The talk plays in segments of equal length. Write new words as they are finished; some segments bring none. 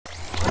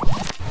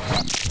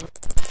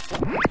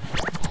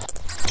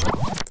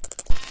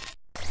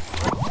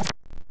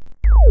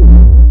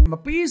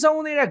piece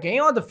only the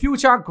game of the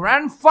future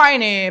grand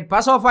final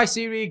best of 5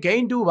 series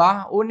game 2ပါ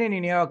ONIC အနေ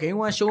နဲ့တော့ game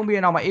 1 ရှုံး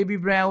ပြီးနောက်မှာ AB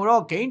Bren ကို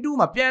တော့ game 2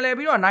မှာပြန်လဲ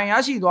ပြီးတော့နိုင်ရ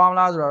ရှိသွားမ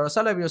လားဆိုတော့ဆ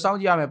က်လက်ပြီးတော့စောင့်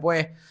ကြည့်ရမယ်ပွဲ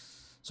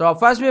ဆိုတော့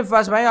first wave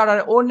first ban ရတာ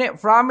ONIC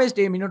Framis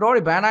တွေ Minotaur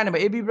တွေ ban လိုက်နေ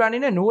မှာ AB Bren အနေ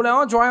နဲ့ Nolan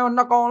ရော Joy ရော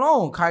နှစ်ကောင်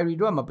လုံး Kyrie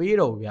တို့ကမပေး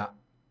တော့ဘူးဗျ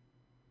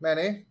မှန်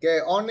တယ်ကဲ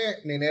ONIC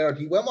အနေနဲ့တော့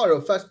ဒီပွဲမှာ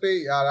တော့ first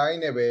page ရတိုင်း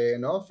နဲ့ပဲ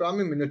เนาะ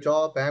Framis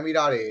Minotaur ban ပေး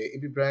ထားတယ်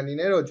AB Bren အနေ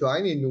နဲ့တော့ Joy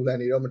နေ Nolan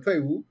တွေတော့မထွက်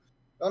ဘူး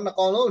เนาะနှစ်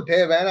ကောင်လုံး ထဲ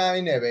ban တို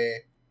င်းနဲ့ပဲ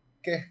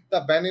ကဲတ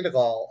ပ် ban နေတ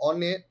ကောင်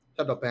ONIC တ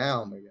က်တော့ ban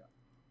အောင်ပဲဗျ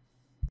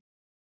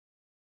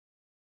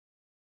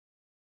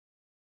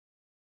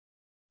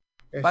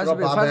first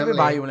bit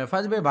ဘာယူမလဲ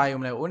first bit ဘာယူ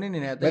မလဲ ONIC အနေ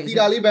နဲ့မက်တီ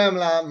ရာလေးဘန်မ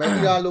လားမက်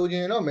တီရာလိုချ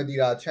င်တော့မက်တီ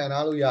ရာခြံ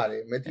ထားလို့ရတ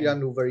ယ်မက်တီရာ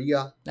နိုဗရီ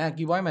ယာ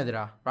keyboard မက်တီ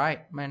ရာ right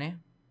မှန်တယ်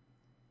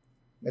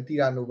မက်တီ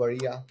ရာနိုဗရီ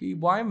ယာ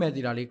keyboard မက်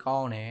တီရာလေးကော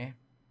င်းတယ်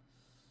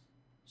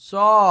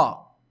ဆို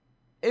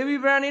AB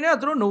Bren အနေနဲ့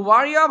သူတို့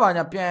Novaria ဘာ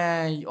ညာပြန်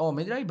မ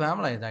က်တီရာကြီးဘန်မ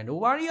လိုက်တိုင်း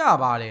Novaria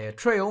ပါလေ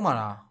trade အောင်မ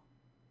လား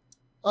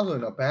အဲ့ဆို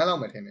တော့ဘန်လောက်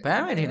မယ်ထင်တယ်ဘ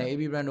န်မယ်ထင်တယ်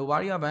AB Bren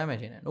Novaria ဘန်မယ်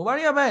ထင်တယ်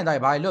Novaria ဘန်ရင်တို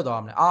င်းဘာလွတ်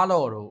သွားမလဲအား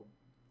လော့တို့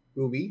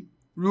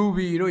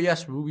Ruby တို့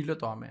yes Ruby လွ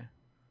တ်သွားမယ်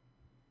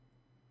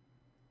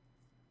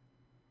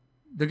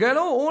တကယ်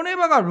လို့ ONIC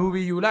ဘက်က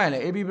Ruby ယူလိုက်ရင်လေ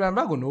AB Bren ဘ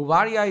က်ကို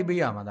Novaria ကြီးပေး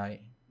ရမှာတိုင်း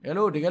တကယ်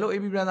လို့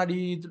AB Bren သာဒီ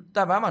တ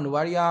ပ်ဘန်းမှာ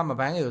Novaria မ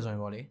ဘန်းခဲ့လို့ဆိုရ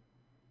င်ပေါ့လေ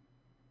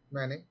မှ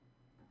န်တယ်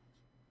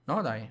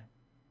နော်တိုင်း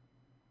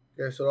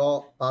ကဲဆိုတော့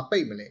ဘာပိ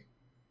တ်မလဲ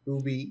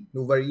Ruby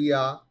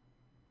Novaria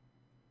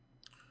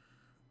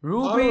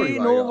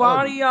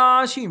Novaria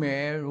ရှိမ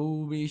ယ်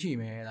Ruby ရှိ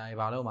မယ်ဒါ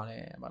ဘာလို့မှလဲ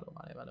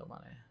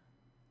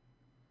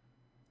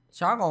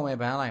ရှားကောင်ပဲ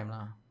ဘန်းလိုက်မ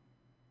လား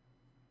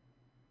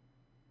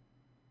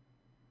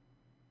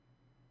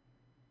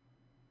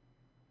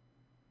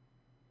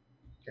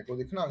ကဲကို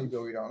ဒီခဏလေး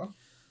ပြောပြတော့နော်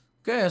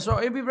ကဲဆိုတော့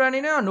AB Bren အနေ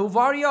နဲ့က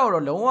Novaria ကို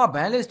တော့လုံးဝ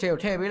ban list ထဲကို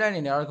ထည့်ပေးလိုက်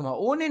နေတယ်ဒီမှာ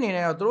ONIC အနေ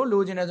နဲ့တော့သူတို့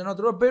လိုချင်တယ်ဆိုတော့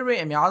သူတို့ pick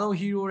rate အများဆုံး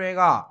hero တွေ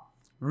က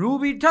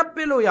Ruby ထပ်ပ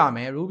စ်လို့ရမ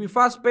ယ် Ruby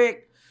first pick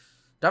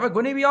ဒါပေမဲ့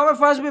Guinevere ပဲ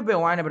first pick ပင်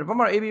ဝိုင်းနေပြီဘာ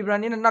မှ AB Bren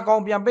နဲ့နှစ်ကော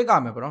င်ပြန်ပစ်ကြ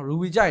မယ်ပေါ့နော်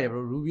Ruby ကြိုက်တယ်ဘ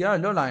ရို Ruby ကတော့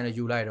လွတ်လာရင်လည်း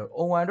ယူလိုက်တော့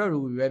O1 အတွက်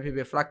Ruby ပဲဖြစ်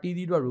ဖြစ် Flag TD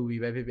အတွက် Ruby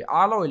ပဲဖြစ်ဖြစ်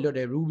အားလုံးလွတ်တ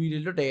ယ် Ruby တွေ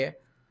လွတ်တယ်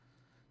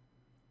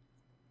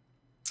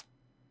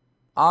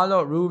အား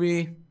လုံး Ruby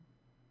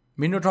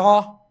Minotaur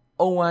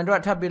O1 အတွ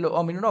က်ထပ်ပစ်လို့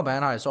Minotaur ဘန်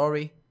ထားတယ်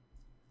sorry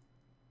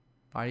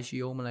ဘာရှိ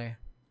အောင်မလဲ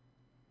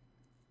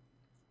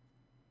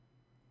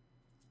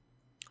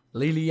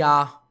Lilia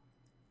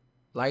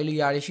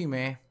တွေရှိမ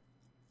ယ်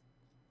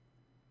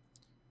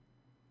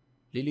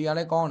Lilia လ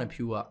ည်းကောင်းတယ်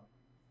ဖြူอ่ะ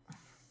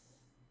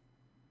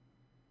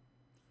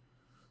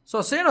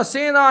ဆိုစ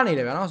င်းသားနေတ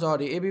ယ်ဗျာနော်ဆိုတော့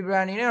ဒီ AB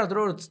Bren အနေနဲ့တော့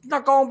တို့နှ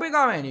စ်ကောင်ပစ်က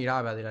မယ်အနေ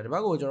ထားဗျာဒီလားဒီဘ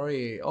က်ကိုကျွန်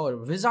တော်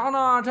တို့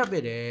Vizana ထပ်ပ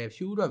စ်တယ်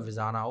ဖြူအတွက်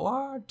Vizana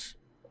what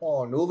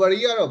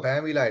Novaria ကတော့ ban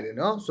ပေးလိုက်တယ်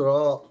နော်ဆို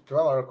တော့ဒီဘ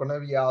က်မှာတော့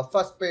Guinevere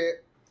first pick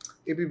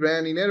AB Bren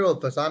အနေနဲ့တော့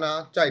Vizana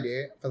ကြိုက်တ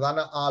ယ်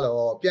Vizana အား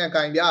တော့ပြန်က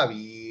င်ပြ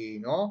ပြီ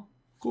နော်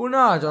ခုန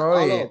ကကျွန်တော်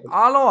တို့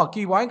အားလုံးက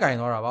key point ကင်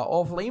သွားတာပါ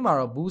off lane မှာ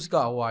တော့ boost က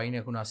ဟိုဟာကြီး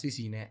နဲ့ခုန CC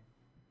နဲ့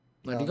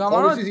ဒီကမှာ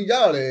တော့ CC ကြ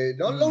တော့လေ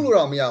တော့လုံးလို့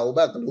တော့မရဘူးဘ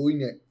က်ကလိုကြီး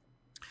နဲ့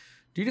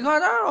ဒီတစ်ခါ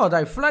ကျတော့ဒါ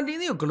flanting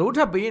ကိုဂလိုးထ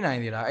ပ်ပေးနိုင်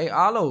သေးတာအဲ့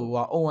အားလုံး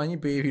ဟို O1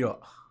 ကြီးပေးပြီးတော့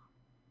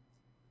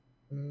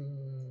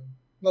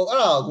မဟုတ်အဲ့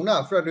ဒါခုန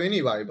Fred Twin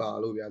တွေပါ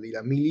လို့ဗျာဒီ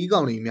လားမီလီကော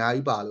င်တွေအများ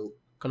ကြီးပါလို့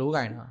ဂလိုးက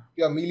င်တာ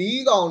ပြီးတော့မီလီ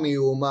ကောင်တွေ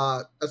ကိုမှ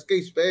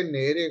escape spell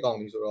နေတဲ့ကောင်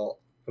တွေဆိုတော့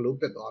ဂလိုး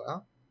ပစ်သွားတာ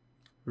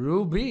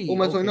Ruby ဟို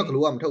မှာဆိုရင်တော့ဂ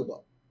လိုးကမထုတ်ပါ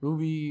ဘူး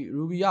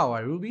Ruby ရောက်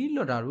သွား Ruby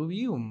လွတ်တာ Ruby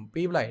ကို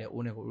ပေးပလိုက်တယ်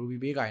ONIC ကို Ruby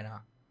ပေးကင်တာ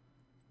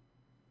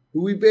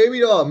Ruby ပေး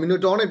ပြီးတော့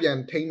Minotaur နဲ့ပြန်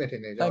ထိမ့်မယ်ထ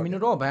င်တယ်ကျွန်တော်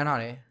Minotaur ဘန်ထား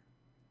တယ်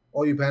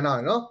ယူဘန်ထားတ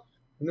ယ်နော်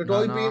Minotaur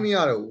ပေးမရ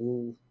တော့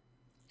ဘူး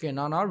ကဲ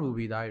နာ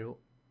Ruby သားတို့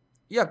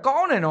ကော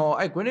င်းတယ်နော်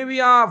အဲ့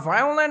Guinevere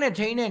Violent နဲ့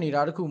ထိန်းနေနေ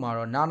တာတခုမှာ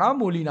တော့နာ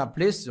Molina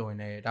Bliss ဆိုရင်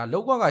လည်းဒါ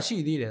လောက်ကရှိ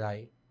သေးတယ်ဒါ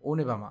ကြီး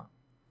ONIC ဘက်မှာ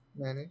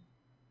မှန်တယ်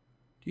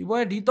ဒီပွဲ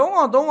ဒီ3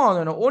အောင်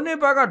ဆိုတော့ ONIC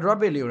ဘက်က drop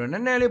it လေးကိုတော့န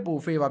ည်းနည်းလေးပို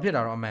favor ဖြစ်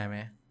တာတော့အမှန်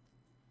ပဲ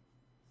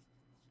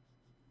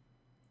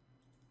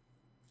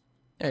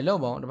အဲ့လော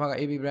က်ပါအောင်တစ်ဖက်က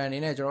AB Bren အနေ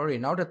နဲ့ကျွန်တော်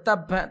တို့နောက်ထပ်တ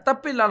ပ်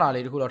ပစ်လာ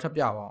လေးတခုတော့ထပ်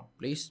ပြပါအောင်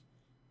please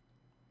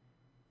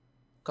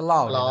က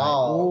လောက်လေဒီ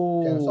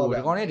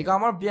ကောင်ဒီကော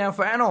င်မှပြန်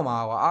fan တော့မှာ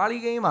ကွာ early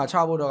game မှာချ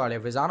ဖို့တော့ကလ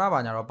ည်း Vizana ဘာ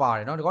ညာတော့ပါတ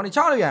ယ်နော်ဒီကောင်ချ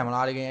လို့ရရင်မ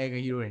လား early game အဲ့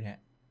hero တွေနဲ့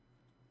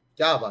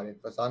ကြပါတယ်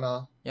Vizana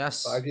yes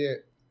ဘာဖြစ်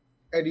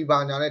အဲ့ဒီဘာ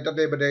ညာနဲ့တက်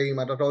ပတေး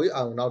မှာတော်တော်ကြီး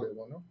အောင်နောက်တယ်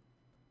ပေါ့နော်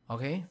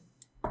okay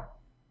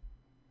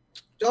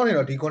ကြောက်နေ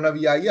တော့ဒီ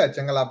Guinevere ကြီးကဂျ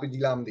န်ဂလာပစ်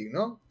ကြီးလားမသိဘူး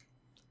နော်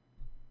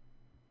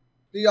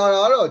တရား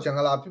တော့ဂျန်ဂ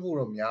လာဖြစ်ဖို့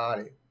တော့များ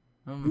တယ်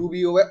Ruby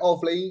ကိုပဲ off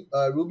lane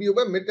Ruby ကို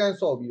ပဲ mid turn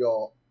ဆော့ပြီး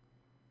တော့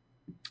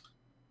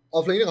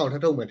off lane ကောင်ထ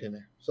ပ်ထုတ်မယ်ထင်တ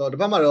ယ်ဆိုတော့ဒီ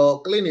ဘက်မှာတော့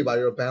click နေပါ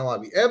တော့ ban သွား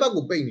ပြီ air back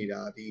ကိုပိတ်နေ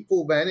တာဒီ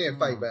4 ban နဲ့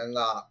5 ban က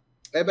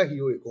air back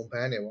hero တွေအကုန်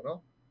ban နေပေါ့နော်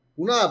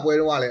ခုနကပွဲ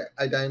တော့ကလည်း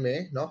အဲ့တိုင်းပဲ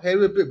เนาะ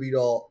Harry ပစ်ပြီး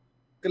တော့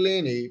click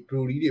နေ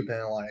Brody တွေ ban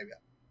သွားတယ်ဗျ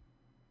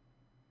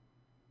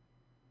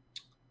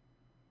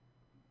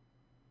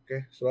โอเค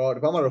ဆိုတော့ဒီ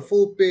ဘက်မှာတော့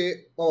4 pick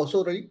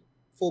sorry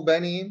 4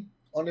 banning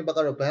ONIC ဘက်က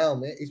တော့ ban အော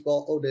င်မယ်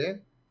e-sport ဟုတ်တယ်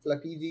Flag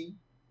TG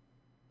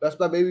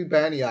Responsibly baby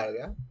ban နေရတယ်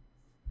ဗျာ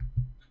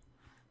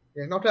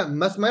ကဲနောက်ထပ်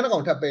Massman ကော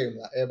င်ထပ်ပေးမ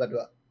လား air back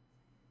တော့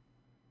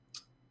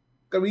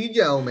Curry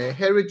ကြံအောင်မယ်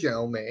Harry ကြံ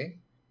အောင်မယ်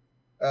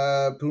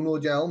Bruno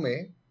ကြံအောင်မ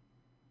ယ်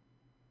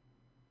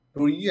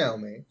Brody ကြံအော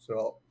င်မယ်ဆို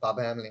တော့ဘာပ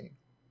န်းမလဲ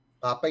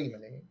ဘာပိတ်မ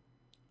လဲ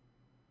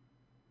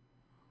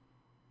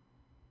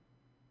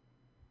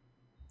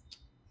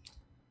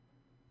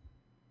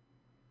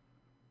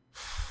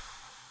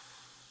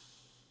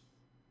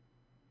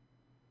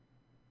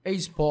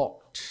Ace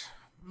bot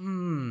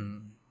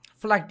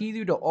flag တီး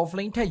ပြီးတော့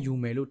offlane ထက်ယူ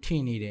မယ်လို့ထ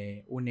င်နေတယ်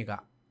ONIC က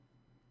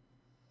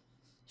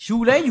ယူ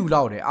လဲယူ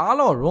လောက်တယ်အား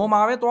လုံး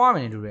Roma ပဲသွားမ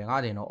ယ်နေတူတယ်ငါ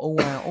တင်တော့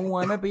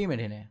O1 ပဲပေးမယ်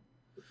ထင်တယ်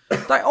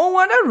တိုင် O1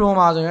 နဲ့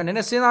Roma ဆိုရင်နည်းန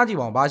ည်းစဉ်းစားကြည့်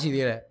ပါဦးဘာရှိ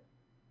သေးလဲ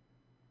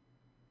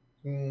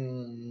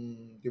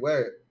ဒီဘက်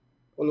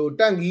ဟိုလို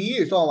တန်ကြီး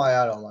ကြီးစောင့်မရ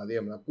တော့မှာသိရ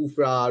မလား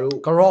Kufra တို့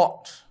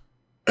Garot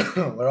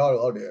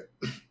တို့ဟုတ်တယ်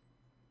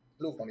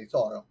လို့ခေါင်းလေး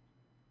စောင့်တော့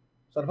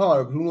ဆိုတော့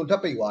တော့ Bruno ထ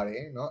ပ်ပိတ်သွားတ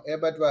ယ်เนาะ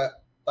Airbag အတွက်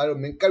ဒါတော့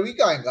Curry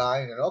ကိုင်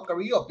เนาะ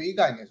Curry ရောပေး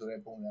ကိုင်နေဆိုတဲ့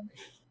ပုံစံ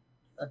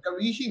မျိုး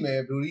Curry ရှိမယ်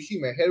Brody ရှိ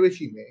မယ် Harry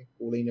ရှိမယ်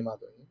ကိုလေးနေမှာ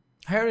ဆိုရင်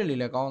Harry လေး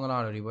လည်းကောင်းသ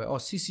လားတော့ဒီပွဲ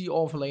အော် CC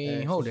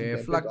offlane ဟုတ်တယ်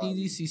flag TZ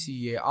CC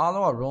ရဲ့အား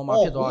လုံးက Roma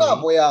ဖြစ်သွားပြီခုန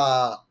ပွဲက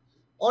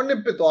ONIC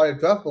ပစ်သွားတဲ့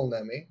draft ပုံစံ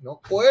မျိုးเนาะ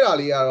ကွဲတာ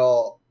လေးက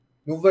တော့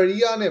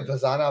Novaria နဲ့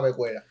Vazana ပဲ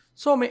ကွဲတာ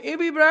ဆိုမင်း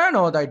AB Bren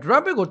တော့တိုင်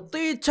draft pick ကို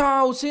တေချာ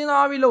ကိုစဉ်း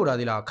စားပြီးလောက်တာ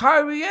ဒီလား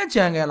Kyrie ရဲ့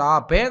jungle လား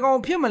ဘယ်ကောင်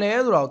ဖြစ်မလဲ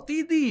ဆိုတော့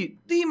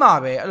တီးမှာ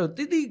ပဲအဲ့လို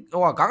တီး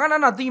ဟိုကဂါဂနာ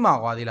နာတီးမှာ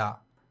ကွာဒီလား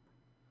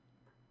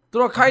သူ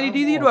တို့ Kyrie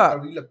တီးအတွက်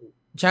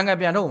jungle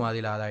ပြန်ထုတ်မှာ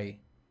ဒီလားတိုင်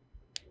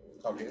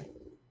ဟုတ်တယ်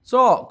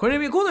ဆိုတော့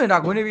Guinevere ခုဆိုရင်ဒါ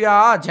Guinevere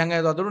က jungle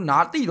ဆိုတော့သူတို့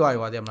နားတိသွားပြီ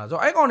ကွာသိမလားဆို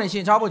တော့အဲ့ကောင်နဲ့ရှ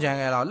င်ချဖို့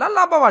jungle လားလ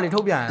တ်ပပလေးထု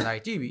တ်ပြန်ရတာ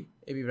ကြည့်ပြီ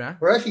AB Bren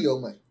Bren ရှိအော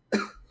င်မယ်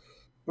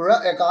Bren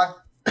အကိုင်း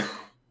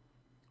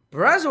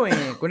Bren ဆိုရင်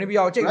Guinevere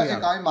ကိုကြိတ်လို့ရတာ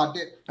Bren အကိုင်းမှာတ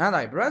က်အဲ့ဒါ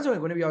Bren ဆိုရင်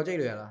Guinevere ကိုကြိတ်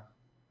လို့ရတာ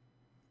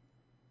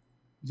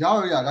ကြား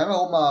ရဒါပေမဲ့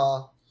ဟိုမှာ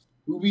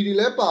Ruby တွေ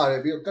လည်းပါတ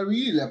ယ်ပြီးတော့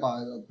Curry တွေလည်းပါတ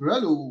ယ်ဆိုတော့ Bren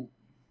လို့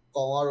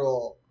ကောင်က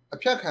တော့အ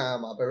ဖြတ်ခံရ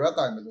မှာ Bren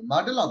ကိုင်းမယ်ဆို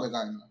Martin လောက်ပဲ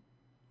ကိုင်းမှာ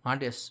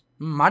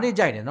Martin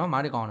ကြိုက်တယ်နော်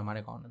Martin ကောင်းတယ်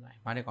Martin ကောင်းတယ်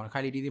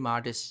Kylie TZ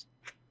Martin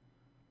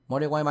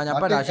Model ကိုင်းမှာညာ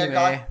ပတ်တာရှိမ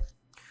ယ်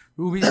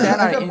Ruby စတန်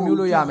တိုင်းအင်မြူ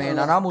လို့ရမယ်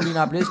နာနာမိုလီ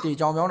နာ Bliss တွေ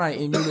ကြောင်ပြောင်းတိုင်း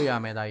အင်မြူလို့ရ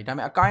မယ်ဒါပေ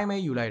မဲ့အကိုင်းမဲ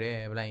ယူလိုက်တယ်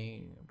ဗလိုက်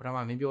ပထမ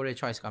မင်းပြောတဲ့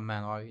choice ကမှ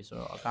န်သွားပြီဆို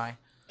တော့အကိုင်း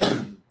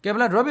ကဲဗ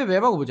လာ drop ပဲဘ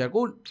က်ကိုကြာ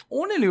ကို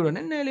ONIC လေးတော့န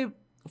ည်းနည်းလေး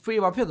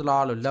favor ဖြစ်သ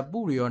လားလို့လက်ပု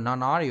တွေရောနာ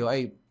နာတွေရော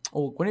အဲ့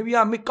ဟို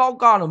Guinevere မိကောက်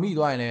ကလို့မိ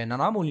သွားရင်လည်းနာ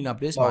နာမိုလီနာ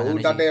Bliss ပါညာ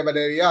နေရှိတယ်တယ်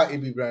တွေက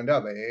AB brand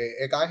ပဲ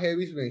အကိုင်း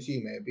heavy ဆိုရင်ရှိ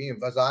မယ်ပြီးရင်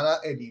Vazana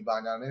AD ပါ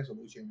ညာနဲ့ဆို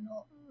လို့ရှိရင်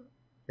တော့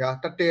ညာ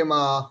တက်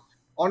မှာ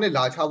ONIC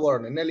လာချဖို့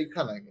တော့နည်းနည်းလေးခ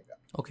က်နိုင်တယ်ဗျ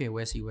Okay ဝ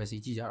ယ်စီ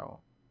ကြည့်ကြတော့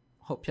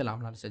ဟုတ်ဖြစ်လာမ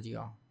လားတစ်ချက်ကြည့်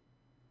အောင်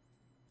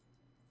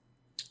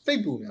စိတ်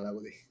ပူနေလား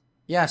ကိုသိ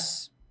Yes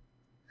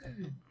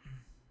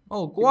ဟု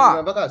တ်ကိုက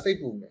ဘက်ကစိတ်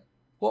ပူနေ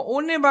ကို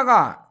ONIC ဘက်က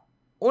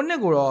ONIC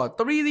ကိုတော့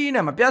 3D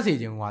နဲ့မပြတ်စေ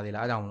ချင်ဘူးပါသေး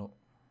လားအဲ့ကြောင့်မလို့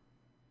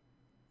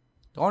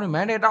တော့နေ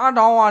Monday တအား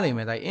တောင်းသွားလိမ့်မ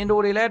ယ်ဒါအင်ဒို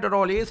တွေလည်းတော်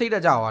တော်လေးစိတ်တ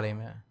က်ကြသွားလိမ့်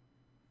မယ်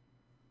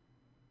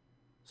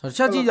ဆိုတော့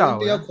ချက်ကြည့်ကြအောင်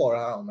တယောက်ခေါ်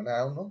တာမနို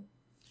င်အောင်နော်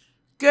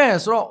ကဲ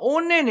ဆိုတော့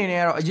ONIC အနေ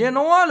နဲ့ကတော့အရင်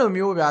တော့လို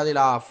မျိုးပြသေး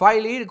လား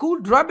file လေးအခု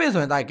drop ပဲ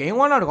ဆိုရင်ဒါ game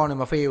 1တော့တကောင်နေ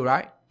မဖေးဘူး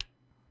right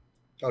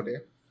ဟုတ်တယ်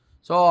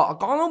ဆိုတော့အ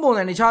ကောင်းဆုံးပုံ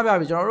စံနေချပြ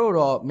ပြီကျွန်တော်တို့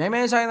တော့မဲ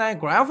မဲဆိုင်ဆိုင်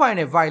grand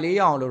final file လေး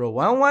ရအောင်လို့တော့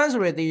1-1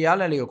ဆိုတဲ့တရား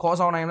လက်လေးကိုခေါ်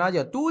ဆောင်နိုင်မလားကြ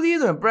ည့်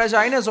2-3ဆိုရင်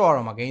pressure နဲ့ဆော့ရ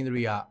တော့မှာ game 3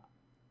က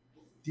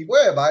ဒီ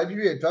ပွဲဘာဖြစ်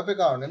ဖြစ် drop pick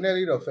ကတော့နည်းနည်း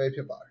လေးတော့ fair ဖြ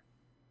စ်ပါတယ်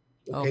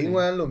game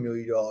 1လို့မျိုး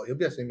ကြီးတော့ရုပ်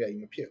ပြဆင်းပြ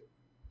ကြီးမဖြစ်ဘူး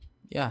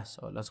Yeah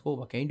so let's go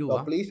ပါ game 2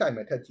ပါ play side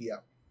မှာထပ်ကြည့်ရအော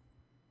င်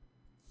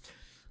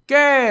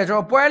ကဲကျွန်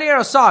တော်ပွဲလေးက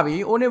တော့စပြီ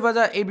ONIC vs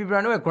AB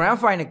Bren တို့ရဲ့ grand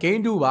final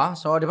game 2ပါ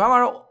ဆိုတော့ဒီဘက်မှာ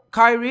တော့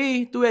Kyrie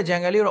သူ့ရဲ့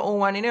jungle လေးတော့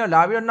on1 အနေနဲ့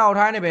လာပြီးတော့နှောက်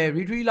ထိုင်းနေပဲ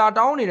retreat လာ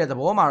တောင်းနေတဲ့သ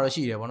ဘောမှာတော့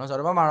ရှိတယ်ပေါ့နော်ဆို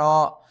တော့ဒီဘက်မှာ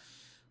တော့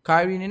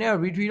Kyrie အနေနဲ့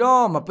retreat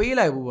တော့မပေး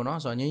လိုက်ဘူးပေါ့နော်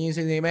ဆိုတော့ငြိမ်ငြိမ်စ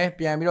င်စင်ပဲ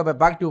ပြန်ပြီးတော့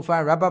back to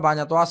fan wrap up ဘာ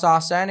ညာသွားစား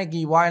sand နဲ့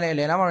key wine နဲ့အ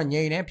လယ်နားမှာတော့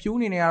ငြိမ်နေဖြူး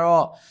နေနေက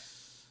တော့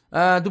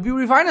သူ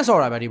purify နဲ့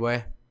ဆော့တာပဲဒီပွဲ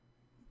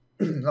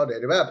ဟုတ်တယ်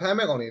ဒီဘက်ကဖမ်း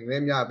မဲ့ကောင်တွေနည်းန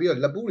ည်းများပြီးတော့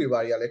လက်ပူးတွေဘာ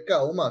တွေကလည်းကတ်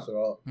အောင်မှာဆို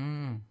တော့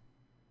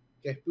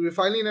ကဲ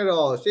purify လေးနဲ့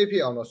တော့ safe ဖြ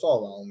စ်အောင်တော့ဆော့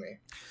ပါအောင်မယ်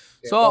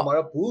ဆိုတော့ မှာ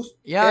တော့ boost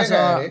ရ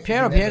ဆိုဖျဲ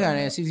ခံတ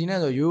ယ် CC နဲ့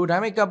ဆို Euro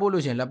Dynamic ကပ်ဖို့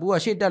လို့ရှင်လက်ပူးက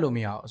ရှေ့တက်လို့မ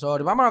ရအောင်ဆိုတော့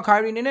ဒီဘက်မှာတော့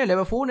Kyrie အနေနဲ့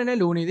level 4အနေနဲ့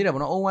လိုနေသေးတယ်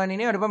ပေါ့နော် O1 အနေ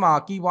နဲ့ဒီဘက်မှာ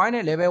key point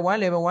နဲ့ level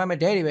 1 level 1ပဲ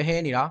ဒဲတွေပဲဟဲ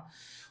နေတာ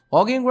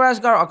walking grass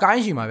ကတော့အကို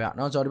င်းရှိမှာဗျ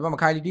နော်ဆိုတော့ဒီဘက်မှာ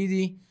Kylie TZ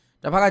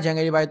တစ်ဖက်က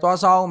jungle တွေပဲသွား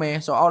ဆောင်းမယ်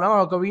ဆိုတော့အောက်လမ်းမှာ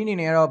တော့ Curry အနေ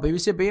နဲ့ကတော့ baby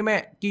sit ပေးမဲ့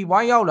key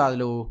point ရောက်လာသ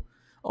လို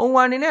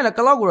O1 အနေနဲ့လည်းက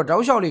လောက်ကိုတော့တော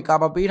က်လျှောက်လေးကာ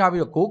ပါပေးထား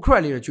ပြီးတော့ go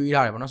crack လေးတော့ကျွေး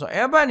ထားတယ်ပေါ့နော်ဆိုတော့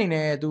airbag အနေ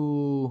နဲ့သူ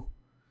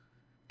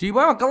ဒီဘ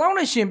က်မှာကလောက်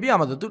နဲ့ရှင်ပြရ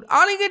မှာဆိုသူ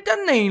အားလေးကတ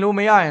က်နေလို့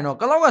မရရင်တော့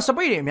ကလောက်ကစ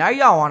ပိတ်တွေအများ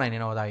ကြီးရသွားနိုင်တ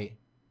ယ်တော့ဒါကြီး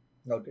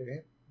ဟုတ်တ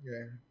ယ်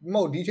မ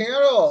ဟုတ်ဒီချိန်က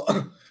တော့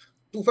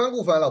သူဖန်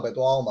ကိုဖန်လောက်ပဲ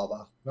သွားအောင်ပါ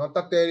เนาะတ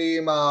က်တယ်တွေ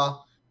မှာ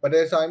ဗဒ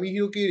ယ်ဆိုင်မီဟီ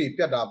ယိုကီတွေ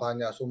ပြတ်တာဘာ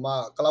ညာဆိုမှ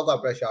ကလောက်က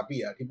pressure ပြ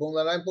ရဒီပုံ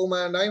စံတိုင်းပုံမှ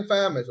န်တိုင်းဖ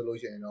န်ရမယ်ဆိုလို့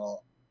ရှိရင်တော့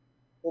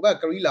ဟိုဘက်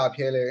ကရီလာ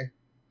ဖျဲလဲ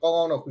ကောင်း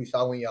ကောင်းတော့ခွေ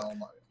စားဝင်ရအောင်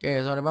ပါကဲ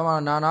ဆိုတော့ဒီဘက်မှာ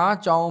နာနာ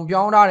ကြောင်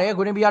ပြောင်းထားတယ်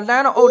Guinevere လ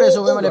မ်းတော့အုပ်တယ်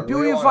ဆိုပေမဲ့လည်း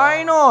purify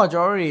တော့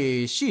ကျွန်တော်တို့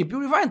ရှိ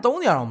purify 300တော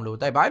င်မလို့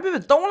တိုက်ဘာဖြစ်ဖြ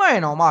စ်3လိုက်ရ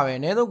င်တော့မှပဲ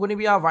အနည်းဆုံး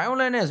Guinevere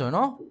violent နဲ့ဆိုရင်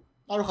နော်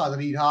နောက်တစ်ခါသ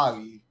တိထား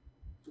ပြီ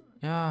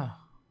yeah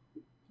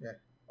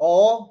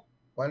အော်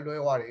ဝမ်းလွဲ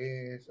သွားတယ်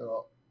ဆို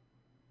တော့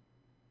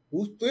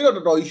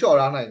ဘူးတွေးတော့တော်တော်ကြီး short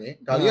ထားနိုင်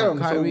တယ်ဒါလေး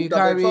ကတော့မစိုး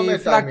ဘူး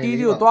flat T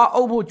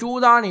ကိုသွားအုပ်ဖို့ကြိုး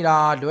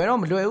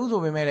စားနေတာလွယ်တော့မလွယ်ဘူးဆို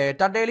ပေမဲ့လ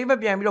ည်းတတဲ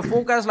လေးပဲပြန်ပြီးတော့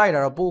focus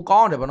လိုက်တာတော့ပို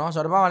ကောင်းတယ်ဗောနော်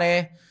ဆိုတော့ဒီမှာ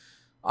လည်း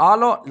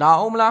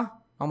အားလို့လာအောင်မလား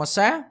အောင်မ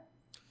ဆန်း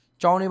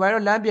ကြောင်နေပါတော့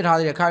လမ်းပစ်ထား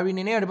သေးတယ်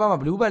ခိုင်ရီနေနဲ့ဒီဘက်မှာ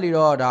blue belt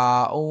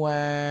လေးတော့ဒါအုံ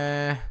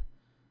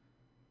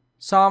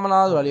ဝမ်စာမ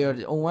လားဆိုတာ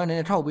လေးတော့အုံဝမ်န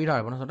ည်းနည်းထောက်ပေးထား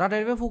တယ်ဗောနော်ဆိုတော့တတဲ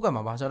လေးပဲ focus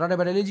မှာပါဆိုတော့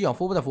တတဲပဲလေးကြည့်အောင်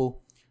4 4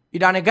 4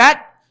 Eternal God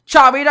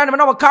ချပေးတာဒီမှာ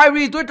တော့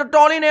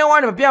ခိုင်ရီတွေ့တော်တော်လေးနေ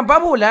ဝိုင်းတယ်ပြန်ပတ်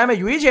ဖို့လမ်းပဲ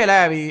ရွေးချယ်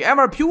လိုက်ရပြီအဲ့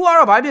မှာ ဖြူက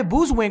တော့ဘာဖြစ်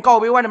boost ဝင်ကောက်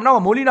ပေးဝိုင်းတယ်မနောက်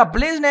မိုလီနာ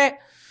blaze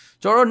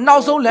နဲ့ကျွန်တော်တို့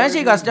နောက်ဆုံးလ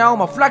မ်းရှိက stand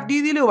အောင်မှာ flag D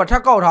လေးကိုပါ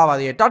ထပ်ကောက်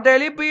ထားပါသေးတယ်တတဲ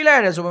လေးပေး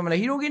လိုက်ရတယ်ဆိုပေ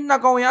မဲ့ဟီရိုကီနှစ်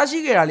ကောင်ရ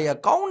ရှိခဲ့တာလေးက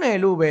ကောင်း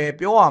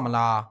တယ်လို့ပဲပြောရ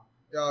မလား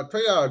ထွ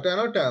က်ရတော့တန်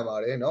တော့တန်ပါတ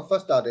ယ်နော်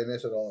first starting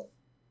နဲ့ဆိုတော့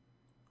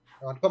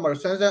ဒီဘက်မှာ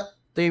sunset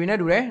တေးပြီ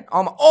နဲ့တူတယ်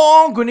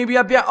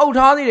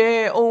အောင်အော်ဂွနီဘီယာပြန်အုပ်ထားသေးတ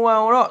ယ်အုံဝ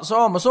မ်တော့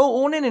ဆိုမစိုး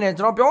အိုးနေနေ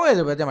ကျွန်တော်ပြောခဲ့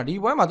ဆိုပဲတဲ့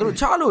မှာဒီပွဲ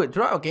မှာသူတို့ချလို့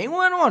game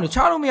 1တော့ချ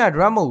လို့မရ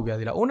drum မဟုတ်ဘူး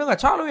ဗျာဒီလားအိုးနဲ့က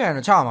ချလို့ရရင်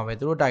တော့ချ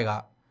မှာပဲသူတို့တိုက်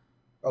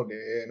ကဟုတ်တ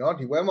ယ်နော်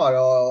ဒီပွဲမှာ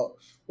တော့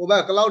ဟိုဘ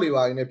က် cloud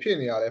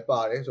တွေပါနေဖြစ်နေရ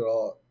တယ်ပါတယ်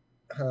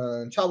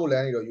ဆိုတော့ချဖို့လ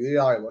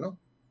မ်းနေတော့ရွေးရတယ်ပေါ့နော်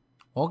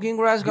walking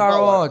grass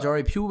ကတော့ကျွန်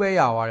တော်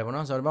ဖြူပဲရပါ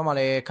တယ်ပေါ့နော်ဆိုတော့ဒီဘက်မှာ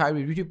လည်း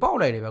Kyrie Beauty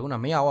ပေါက်လိုက်တယ်ဗျာခု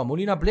နမရဘူး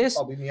Molina Bliss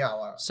ပေါက်ပြီးမ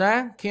ရပါဘူး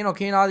ဆန်ခ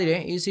င်းတော့ခင်းသားသေးတယ်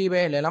AC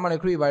ပဲလဲလာမှ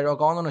လည်း creep ပါတော့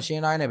အကော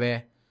င်းဆုံးတော့ရှင်းတိုင်း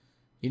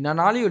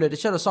နဲ့ပဲဒီနာနာလေးကိုလည်းတ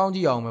စ်ချက်တော့စောင့်ကြ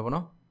ည့်အောင်ပဲပေါ့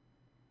နော်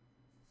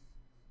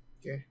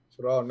ကဲ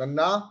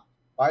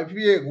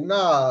ဆိုတော့နာနာဘာဖြစ်ဖြစ်ခုန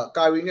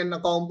ကာရီ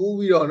နဲ့နှစ်ကောင်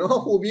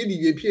ပူးပြီးတော့နော်ဟိုပြေးဒီ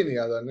ပြေးဖြစ်နေ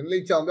တာဆိုတော့နည်းန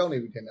ည်းကြောင်ပြောင်းနေ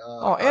ပြီထင်တာ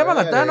အော်အဲ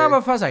ဘက်ကတန်းနာပဲ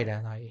first side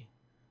တန်း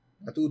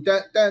သားကြီးသူတ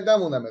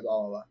န်းပုံစံပဲသွား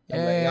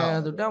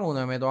မှာပါသူတန်းပုံ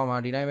စံပဲသွား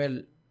မှာဒီတို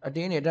င်းပဲအ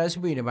တင်းနဲ့ dash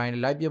speed တွေပို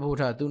င်းလိုက်ပြဖို့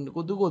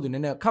ထားသူကို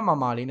နည်းနည်း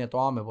ခတ်မာလေး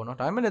နဲ့သွားမယ်ပေါ့နော်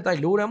ဒါပေမဲ့လည်းတိုက်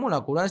low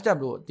တယ်မို့လား golden step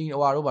တို့တီ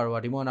ဟွာတို့ဘာတို့က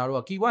ဒီမွန်နာတို့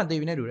က key 1 သေ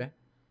ပြီနဲ့တူ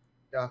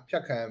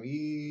တယ်ဒါဖြတ်ခံပြီ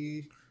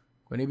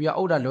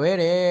ကိုနေပြီးအုတ်တာလွဲ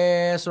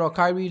တယ်ဆိုတော့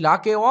Kyrie လာ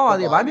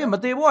ကယ်ဝါပါသေးဘာဖြစ်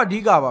မသေးဖို့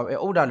အဓိကပါပဲ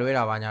အုတ်တာ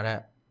လွဲတာပါညာတဲ့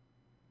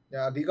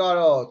ညာအဓိက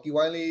တော့ key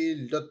 1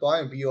လေးလွတ်သွားရ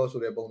င်ပြီးရောဆို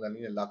တဲ့ပုံစံ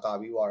လေးနဲ့လာကာ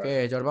ပြီးသွားတာ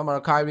ကဲကျွန်တော်ဘက်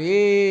မှာတော့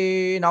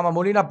Kyrie နောက်မှာ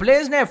Molina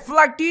Blaze နဲ့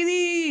Flag TD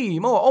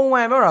မဟုတ်အုံ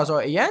ဝမ်ပြောတာဆို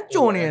တော့အရန်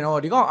ကြုံနေတော့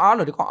ဒီကောင်အား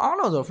လို့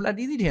ဆို Flag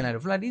TD ထင်လိုက်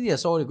တယ် Flag TD က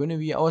sorry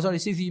ကိုနေပြီးsorry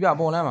CC ပြ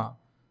ပေါ်လမ်း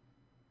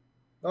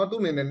မှာတော့သူ့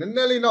အနေနဲ့နည်း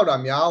နည်းလေးနောက်တာ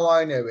များ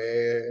ဝိုင်းနေပဲ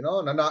เนาะ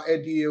နာနာ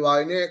ATA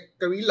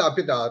နဲ့ကရီလာဖြ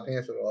စ်တာ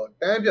တင်း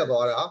ဆိုတော့တ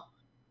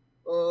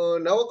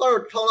န်းပြတ်သွားတာနောက်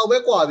ကတော့ထောင်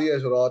လောက်ပဲကွာသေးရ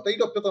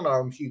ဆိုတော့တိတ်တော့ပြဿနာ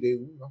တော့မရှိ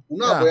သေးဘူးเนาะခု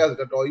နကပွဲရ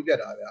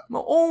ဆိုတော်တော်ကြီးပြတ်တာဗျမ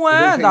အုံဝမ်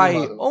အတို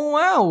င်းအုံ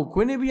ဝမ်ကိုခွ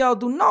င်းနေပြီးအောင်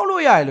तू နှောက်လို့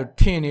ရတယ်လို့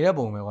ထင်နေတဲ့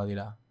ပုံပဲကွာဒီ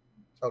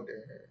လားဟုတ်တယ်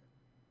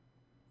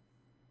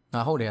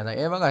ဟုတ်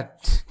တယ်အဲ့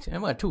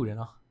ဘက်ကထု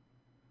တယ်เนา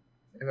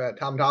ะအဲ့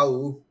ဘက်ထားမထား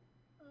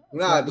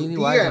ဘူးခုနကတီး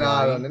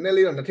ကန်တာတော့နည်းန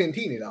ည်းလေးတော့နှ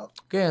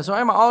ထင်ထိနေတာကဲဆိုတော့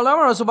အဲ့မှာအော်လမ်း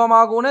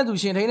မှာတော့စူပါမာကို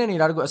နဲ့သူရှင်ထိန်းနေနေ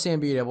တာတကူအ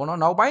ဆင်ပြေတယ်ဗောနော်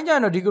နောက်ပိုင်းကျရ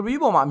င်တော့ degree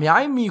ပေါ်မှာအများ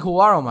ကြီးမီ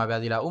ခိုရတော့မှာဗျာ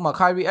ဒီလားဥမာ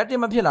Kyrie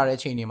active မဖြစ်လာတဲ့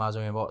အချိန်တွေမှာ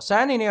ဆိုရင်ဗော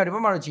Sun အနေနဲ့တော့ဒီ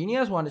ဘက်မှာတော့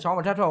Genius 1တစ်ချောင်း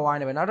မထပ်ထွက်သွား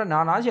နေပဲ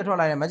နောက်တော့နာချေထွက်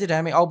လာတဲ့ Magic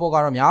Damage output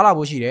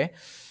ကတော့များလာဖို့ရှိ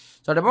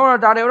တယ်ဆိုတော့ဒီဘက်မှာ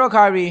တော့ Tartel တော့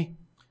Kyrie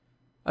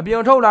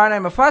အပြုံထုတ်လာနို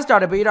င်မှာ first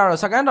Tartel ပေးတာတော့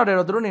second Tartel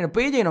တော့သူတို့အနေနဲ့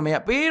ပေးချင်တော့မ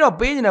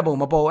ရပေးချင်တဲ့ပုံ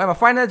မပေါ်အဲ့မှာ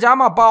final ကြား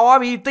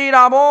မှာပါသွားပြီးတေး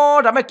တာ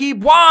ဗောဒါပေမဲ့ key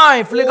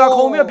wide flicker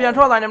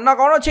ခုံပြီးပြန်ထွက်လာနေနောက်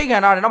ကောင်တော့ချိတ်ခံ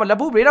ထားတယ်နောက်မှာ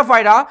လက်ဘူး Raider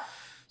Fighter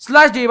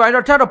slash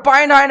တွေပါတော့ထပ်တော့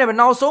ပိုင်းတိုင်းနေပဲ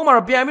နောက်ဆုံးမှာ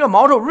တော့ပြန်ပြီးတော့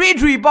မောင်းထုတ်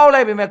retreat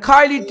ပေါက်လိုက်ပြီမဲ့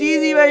Kylie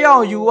TZ ပဲရအော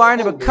င်ယူဝိုင်း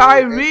နေပဲ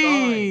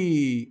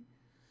Kyrie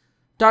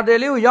တာ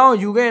တယ်လေးကိုရ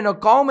အောင်ယူခဲ့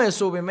ရင်တော့ကောင်းမယ်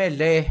ဆိုပေမဲ့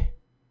လေ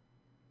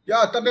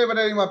ရတက်တယ်ပ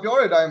တယ်ဒီမှာပြော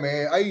တဲ့အတိုင်းပဲ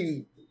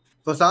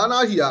အဲ့ဖဆာ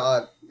နာရှိတာ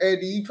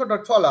AD ထွ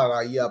က်လာတာ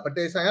ကြီးကပ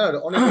တယ်ဆိုင်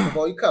ရတော့ ONIC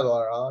ပေါ်ကြီး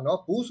ခတ်သွားတာเนาะ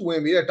boost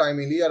ဝင်ပြီးတဲ့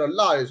timing လေးကတော့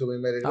လှတယ်ဆိုပေ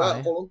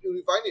မဲ့ဒီကအကုန်လုံး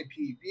purify နေဖြ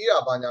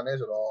ည့်ပြေးတာဘာညာနဲ့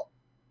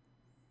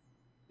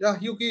ဆိုတော့ရ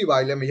UK ပါ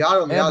လေမရ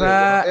တော့မရ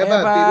ဘူးအဲ့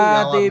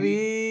ဘတ်တေးပြီး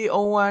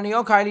အုံဝမ်နေ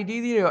ရော Kylie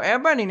TZ တွေရော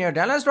အဲ့ဘတ်အနေနဲ့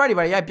Dallas Strike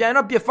တွေပါရပြန်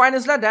တော့ final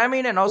slot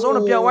damage နဲ့နောက်ဆုံး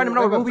တော့ပြန်ဝိုင်းနေ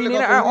တော့ Ruby နေ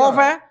နဲ့အဲ့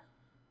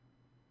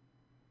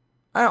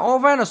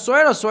offer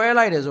နဲ့ဆွဲ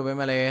လိုက်တယ်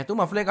ဆိုပေမဲ့လည်း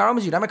သူ့မှာ flicker တော့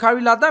မရှိဒါပေမဲ့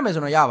Kyrie လာတတ်မယ်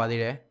ဆိုတော့ရပါ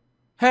သေးတယ်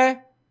ဟဲ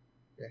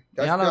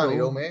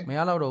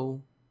မရတော့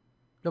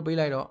ဘူးလွတ်ပေး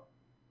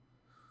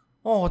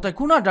လိုက်တော့အော်တိုက်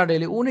ခုနတာတယ်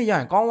လေဦးနေ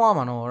ရရင်ကောင်းသွား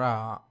မှာနော်အဲ့ဒါ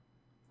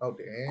ဟုတ်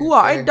တယ်ခုက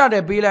အဲ့တာတ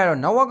ယ်ပေးလိုက်တော့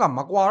နောက်က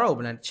မကွာတော့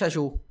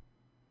ဘူးဗျချက်ရှိုး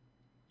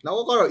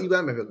နောက်ကတော့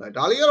event ပဲဖြစ်သွား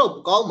တယ်ဒါလေး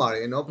ကတော့ကောင်းပါတ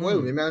ယ်เนาะ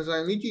ပွဲကိုမြန်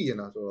ဆန်လေးကြ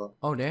ည့်နေတာဆိုတော့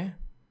ဟုတ်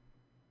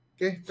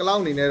တယ်ကဲက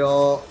လောက်အနေ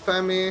နဲ့တော့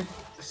family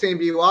အဆင်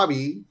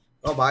ပြေသွားပြီ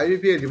เนาะဘာ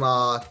ဖြစ်ဒီမှာ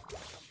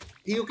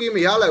UK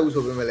မရလိုက်ဘူး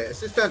ဆိုပေမဲ့လည်း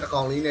assistant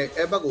တစ်ကောင်လေးနဲ့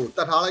airbag ကိုတ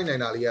တ်ထားလိုက်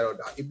နိုင်တာလေး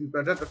ကတော့ဒါ AP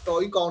brand တော်တော်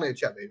ကြီးကောင်းတဲ့အ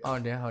ချက်ပဲဟု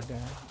တ်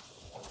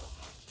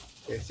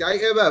တယ်ကဲဆရာ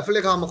ကြီး airbag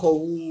flicker မခုံ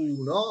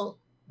ဘူးเนา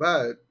ะဘတ်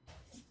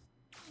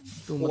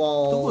သူ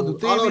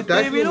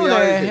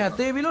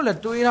တေးပြီးလို့လ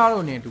ည်းတွေးထား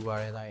လို့နေတူပါ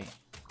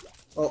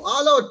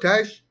တယ်ဒါကြီးအားလုံး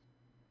dash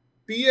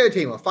ပြီးတဲ့အ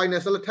ချိန်မှာ final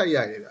select ထပ်ရ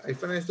တယ်ဗျအဲ့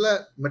final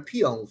select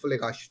မထိအောင်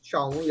flicker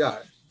ရှောင်လို့ရတ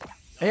ယ်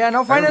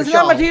အဲ့နောက် final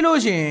select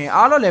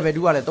မထိလို့ရှင်အားလုံး level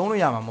 2ကလ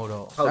ည်းသုံးလို့ရမှာမဟုတ်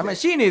တော့ဒါပေ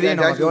မဲ့ရှိနေသေးတယ်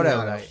တော့ပြော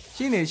တယ်ဗျာ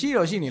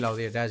ရှိနေလောက်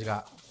သေးတယ် dash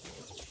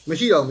ကမ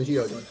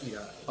ရှိတော့ကျွန်တော်ကြ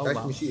ည့်တာ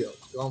dash မရှိတော့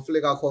ကျွန်တော်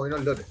flicker ခေါ်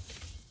ရင်တော့လွတ်တယ်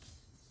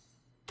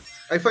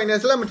အဲ့ final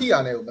select မထိရ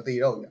နဲ့ကိုမသေး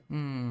တော့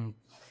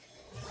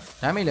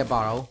ဗျာဒါမေးလည်းပါ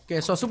တော့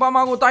ကဲ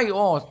ဆိုစူပါမာကိုတိုက်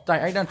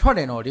item ထွက်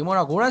တယ်တော့ဒီမော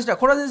တော့ golden step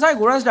ခေါ်စင်ဆိုင်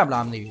golden step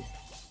လားမသိဘူး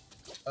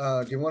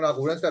ဒီမောနာ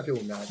ကိုရက်ဆက်ဖြစ်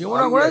ဦးများဒီမော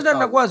နာကိုရက်ဆက်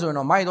နှစ်ကွက်ဆိုရင်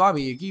တော့မိုက်သွား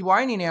ပြီကီပွို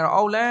င်းအနေနဲ့တော့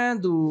အောက်လန်း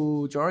သူ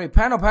ကျွန်တော်တို့ဖ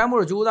မ်းမှု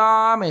တော့ကြိုး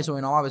စားမယ်ဆိုရ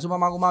င်တော့ပဲစူပါ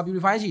မာကိုမှာ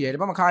beautify ရှိတယ်ဒီ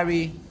ဘက်မှာ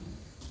Kyrie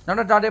နောက်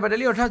တော့ Tartel ဘက်တ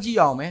လေးကိုထပ်ကြည့်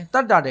အောင်မယ်တ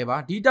တ် Tartel ပါ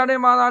ဒီ Tartel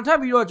မှာသာထပ်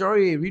ပြီးတော့ကျွန်တော်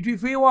တို့ retreat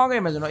fail သွား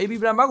ခဲ့မယ်ဆိုတော့ AB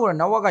Bren ဘက်ကိုတော့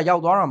network ကရော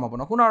က်သွားတော့မှာပေါ့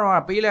နော်ခုနက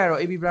တော့ပေးလိုက်တော့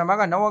AB Bren ဘက်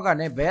က network က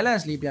နဲ့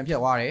balance လေးပြန်ဖြစ်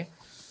သွားတယ်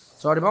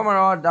ဆိုတော့ဒီဘက်မှာ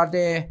တော့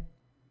Tartel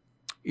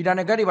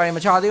Eternal Cut တွေပါမ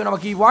ချသေးဘူး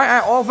နော် key wide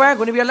and offer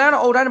ကိုနေပြန်လန်း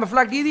တော့ old time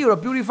flag တီးကို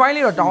တော့ purify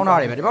လေးတော့တောင်းထား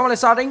တယ်ပဲဒီဘက်မှာလ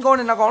ည်း starting call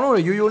နဲ့ကောင်လုံး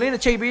တွေရိုလေး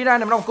နဲ့ချိန်ပေးတိုင်း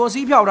နဲ့တော့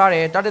conceal ဖြောက်ထားတ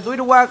ယ် Tartel သွေး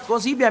တစ်ဝက်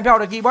conceal ပြန်ဖြောက်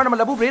တယ် key wide နဲ့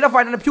လက်ပူ Blader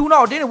Fighter နဲ့ဖြူ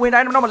တော့တင်းဝင်တို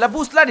င်းနဲ့တော့လက်ပူ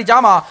slat တွေ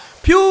ကြားမှာ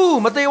ဖြူ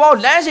မသေးပါ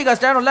ဘူး land shaker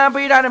stand တော့ land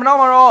ပေးတိုင်းနဲ့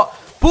တော့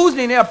boost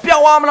နေနဲ့ပျော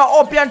က်သွားမလား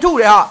အော်ပြန်ထု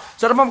တယ်ဟာ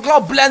ဆိုတော့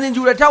cloud blending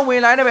ကျူတယ်ထပ်ဝ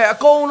င်လာနေပဲအ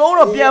ကုန်လုံး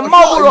တော့ပြန်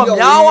မောက်ဖို့တော့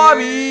များသွား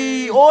ပြီ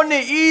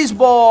ONIC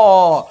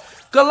e-sport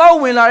ကလောက်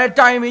ဝင်လာတဲ့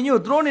timing ကို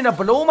သူတို့အနေနဲ့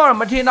ဘလုံးမှ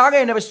မထင်သား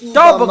ခဲ့နေပဲ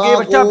double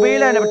game ထပ်ပေး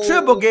လိုက်နေပဲ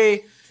triple game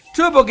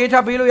ထ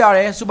ပ်ပေးလို့ရတ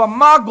ယ် super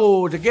marco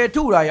တကယ်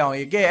ထုတာရအောင်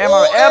ရေကဲအဲ့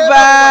မှာ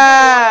ever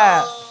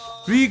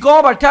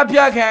recall ပါထပ်ဖြ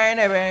တ်ခံ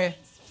နေပဲ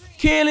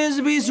killing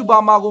speed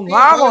super marco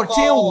 9ကောင်ချ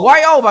င်း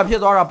white out ပါဖြ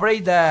စ်သွားတာပြိ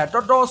တ္တ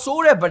တော်တော်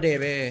ဆိုးတဲ့ပတ်တယ်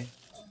ပဲ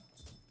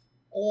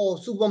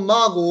super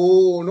marco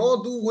နော်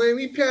သူဝင်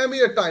ပြီးဖြန်း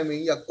ပြီးတဲ့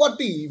timing ကြီးကကွက်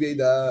တီကြီးပဲ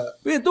ဒါ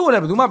ပြီးသူ့ကိုလ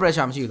ည်းဘယ်သူမှ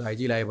pressure မရှိဘူးဒါ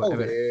ကြီးလိုက်ပါအဲ့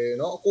ပဲ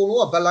နော်အကုန်လုံး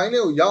က back line တွေ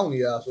ကိုရောက်နေ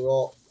တာဆို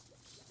တော့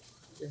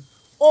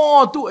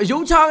သူအယုံ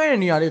ချခဲ့တဲ့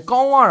နေရာလေးကော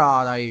င်းသွားတာ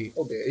ဒါကြီး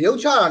ဟုတ်တယ်အယုံ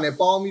ချတာနဲ့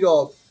ပေါင်းပြီး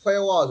တော့ခွဲ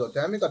သွားဆိုတော့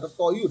damage ကတော်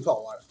တော်ကြီးကိုထော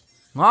က်သွားတာ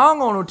ငါး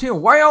ကောင်လို့ထင်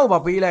white out ပါ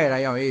ပေးလိုက်ရတာ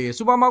ရော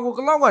စူပါမာကိုက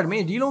လောက်ကမ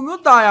င်းဒီလို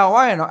မျိုးတာယာ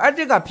ဝါရနော်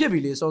edit ကဖြစ်ပြီ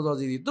လေစော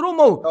စီသူတို့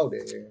မဟုတ်ဟုတ်တ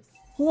ယ်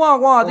ဟို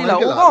ကွာတိလား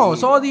ဟိုကောင်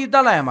စောစီတ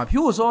က်လိုက်ရမှာ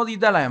ဖြူစောစီ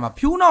တက်လိုက်ရမှာ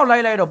ဖြူနောက်လို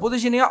က်တော့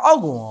position တွေကအော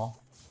က်ကုန်ရော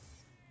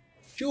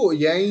ဖြူအ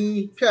ရင်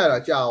ဖြတ်ရတာ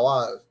ကြာ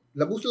သွား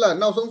လက်ပုစလက်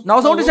နောက်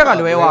ဆုံးတစ်ချက်က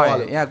လွဲသွားတ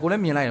ယ်ကိုလ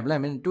ည်းမြင်လိုက်တယ်ဗလ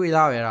က်မင်းတွေ့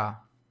သားပဲလား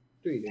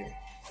တွေ့တယ်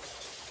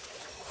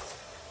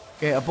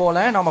ကဲအပေါ်လ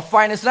န်းတော့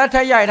final slot ထ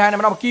က်ရိုက်ထားတယ်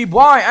မနော် key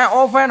boy and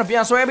offer ပြ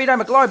န်ဆွဲပေးတိုင်း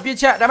မှာ cloud ပြစ်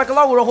ချက်ဒါပေမဲ့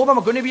cloud ကိုတော့ဟိုဘက်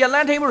မှာ Guinevere လ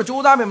န်းထိန်းဖို့တော့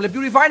ကြိုးစားမယ်မလဲ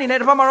purify နေတဲ့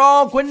တစ်ဖက်မှာ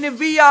တော့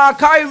Guinevere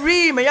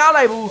Kyrie မရ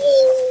လိုက်ဘူး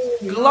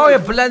cloud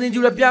ရဲ့ blending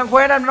ကျူလည်းပြန်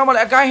ခွဲတိုင်းမှာလ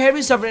ည်းအကိုင်း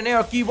heavy suffering နဲ့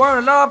key boy ကိုလ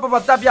ည်းပ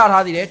တက်ပြ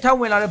ထားသေးတယ်ထပ်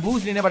ဝင်လာတဲ့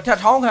boost လေးနဲ့ပါထပ်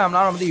ထောင်းခံမ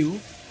လားတော့မသိဘူး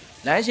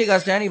line shaker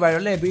stand တွေပါ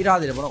တော့လှည့်ပေးထား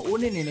သေးတယ်ပေါ့နော်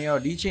ONIC အနေနဲ့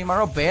တော့ဒီချိန်မှာ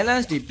တော့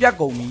balance တွေပြတ်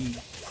ကုန်ပြီ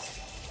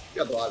ပြ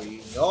တ်သွားပြီ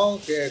เนาะ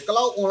ကဲ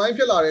cloud online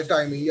ဖြစ်လာတဲ့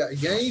timing ကြီးကအ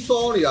ရင်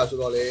စောနေတာဆို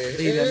တော့လေ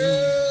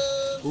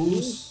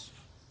boost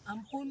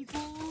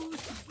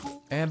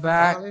and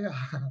back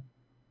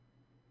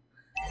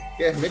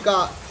ကဲမစ်က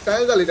တို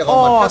င်းစလေးတကောင်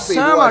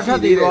မှထပ်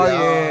သေးသွားတ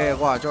ယ်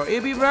ကွာကျွန်တော်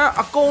AB Bren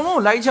အကုန်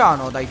လုံးလိုက်ချ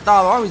တော့တိုင်တာ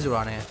သွားပြီဆို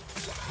တာ ਨੇ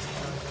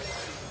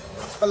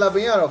ဖလပ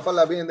င်းကတော့ဖလ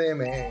ပင်းအသိ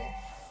မယ်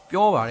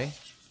ပြောပါတယ်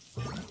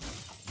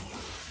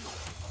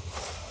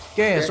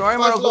ကဲ sorry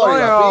မတော့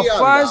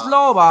first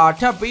law ပါ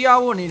ထပ်ပေးရ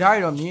ဖို့အနေထားရ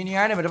တော့မြင်နေရ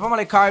တယ်ဗျတစ်ဖက်မှာ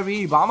လည်း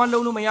Kyrie ဘာမှ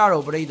လုံးလို့မရ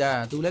တော့ပြိတ္တ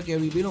သူလည်း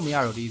carry ပေးလို့မရ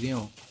တော့ဒီအသင်း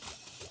ကို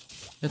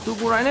သူ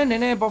ကိုယ်တိုင်လည်းန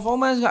ည်းနည်း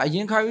performance ကအရ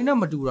င် Kyrie နဲ့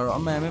မတူတာတော့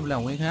အမှန်ပဲဗလ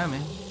န်ဝင်ခံရမ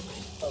ယ်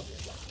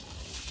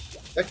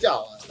လက်ကြော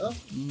က်နော်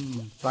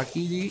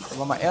Baki ဒီ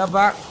ဘာမှ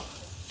airbag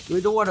တွေ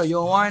တော့တော့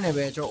ယုံဝိုင်းနေ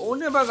ပဲကျွန်တော်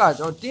ONIC ဘက်က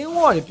ကျွန်တော်တင်း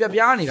ဝေါ်တွေပြက်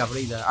ပြားနေတာ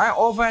ပြိတ္တအဲ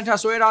offense ထပ်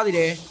ဆွဲထားသေးတ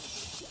ယ်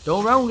ဒုံ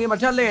round လေးမှာ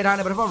ထက်လှည့်ထား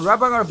နေပထမ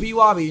rapper ကတော့ပြီး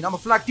သွားပြီနောက်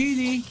မှာ flag T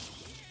ဒီ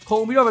ခုံ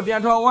ပြီးတော့ပြ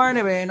န်ထော်ဝိုင်း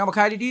နေပဲနောက်မှာ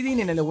Kyrie T ဒီအ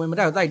နေနဲ့လည်းဝင်မ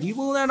တက်တိုက်ဒီ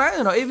ပုံစံတိုင်း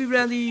ဆိုတော့ AB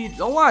Bren ဒီ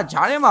လုံးဝ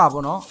ဂျားထဲမှာ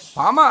ပေါ့နော်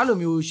ဘာမှအဲ့လို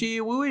မျိုးရှေး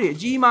ဝေးဝေးတွေအ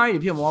ကြီးမားတွေ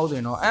ဖြစ်မသွားဘူးဆိုရ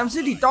င်တော့ M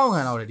City တောင်း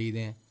ခံတော့တယ်ဒီအသ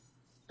င်း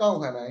တောင်း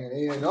ခံနိုင်တ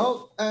ယ်နော်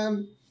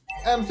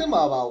M စစ်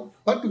မှာပါ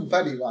ဘတ်တူဘ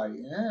တ်တွေပါ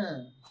ကြီး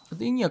အ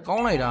သင်းကြီးကကော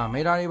င်းလိုက်တာ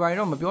မေတာတွေပါ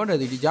တော့မပြောတယ်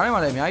ဒီဂျားထဲ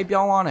မှာလည်းအများကြီး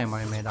ပြောင်းသွားနိုင်ပါ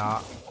တယ်မေတာ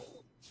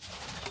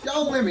ပြော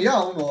င်းမယ်မရအော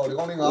င်တော့ဒီ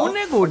ကောင်းလေးက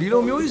ONICကိုဒီ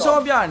လိုမျိုးကြီးစော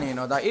ပြနေ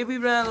တော့ဒါ AB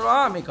Bren ဆိုတာ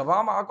ကမေကဘာ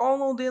မှာအကောင်း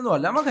ဆုံးသင်းဆိုတာ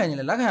လက်မခံရင်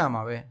လည်းလက်ခံရ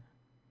မှာပဲ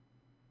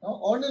နော်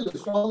ONIC လို့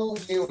strong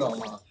နေတော့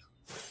မှာ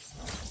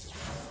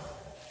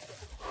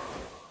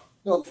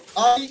တော့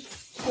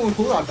ကို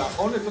ထိုးတာ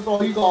ONIC တော်တော်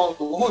ကြီးကောင်း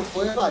ဟုတ်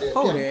ပွဲစားတယ်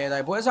ဟုတ်တယ်ဒါ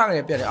ပွဲစားကြတ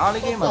ယ်ပြတ်တယ်အား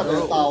လေးကိန်းမှာ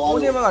တို့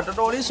ONIC ဘက်ကတော်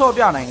တော်လေးစော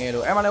ပြနိုင်ခဲ့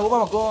လို့အဲ့မှာလည်းဟိုဘ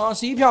က်မှာကွန်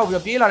စီးဖြောက်ပြီး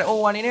တော့ပြေးလာတယ်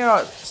O1 အနေနဲ့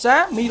တော့စ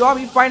မ်းမိသွား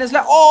ပြီး finals လ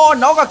က်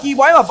နောက်က key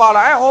boy မှာပါ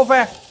လာအဲ့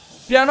offer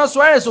ပြန်တော့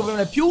ဆွဲတယ်ဆိုပေ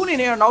မဲ့ဖြူးအနေ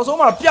နဲ့တော့နောက်ဆုံး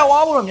မှာပျောက်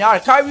သွားဖို့တော့များတ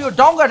ယ် Kyrie ကို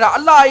down ကတာ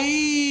အလိုက်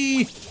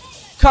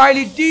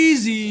Kylie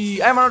Teasy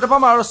အဲ့မှာတော့တစ်ဖ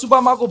က်မှာတော့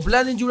super marco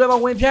blending ကျူတယ်မှာ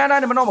ဝင်ဖျန်းတို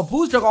င်းတယ်မတော့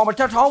boost တကောင်မှာ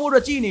ထပ်ထောင်းဖို့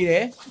တော့ကြည့်နေတ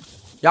ယ်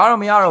ရ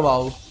တော့မရတော့ပါ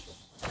ဘူး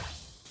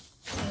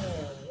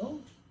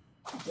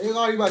ဒီ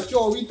ကားဒီမှာ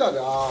ကြော်ပြီးတက်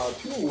တာ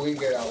ဖြူဝင်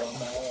ခဲ့တာပါ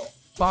မှန်တော့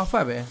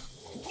perfect ပဲ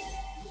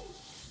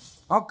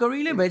ကရီ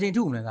လေးဘယ်ချိန်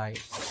ထုမလဲသား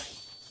ကြီး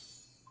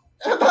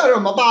အဲ့ဒါ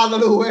တော့မပါသ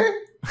လိုပဲ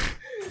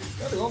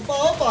တော့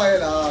ပါရ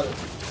လား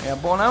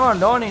ပေါ်လမ်းမှာ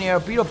လောအနေနဲ့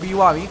ပြီးတော့ပြီး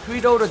သွားပြီ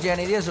Credo တော့ကျန်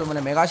နေတဲ့ဆိုမှလ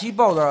ည်း Mega Sheet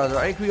ပေါက်သွားတာဆို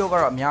တော့အဲ့ Credo က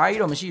တော့အများ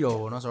ကြီးတော့မရှိတော့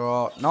ဘူးเนาะဆို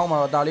တော့နောက်မှာ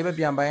တော့ဒါလေးပဲ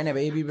ပြန်ပိုင်းနေ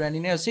ပဲ AB Bren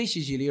နဲ့စိတ်ရှ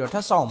ည်ရှည်လေးတော့ထ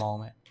ပ်ဆောင်ပါအော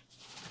င်မယ်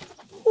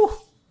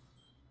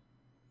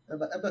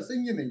အဲ့စိတ်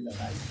ညစ်နေ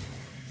လား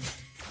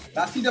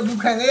ဒါ CW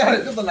ခံရ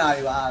တဲ့ပြဿနာ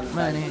တွေပါလို့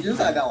မှန်တယ်ရုပ်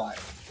စာတောက်ရတ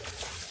ယ်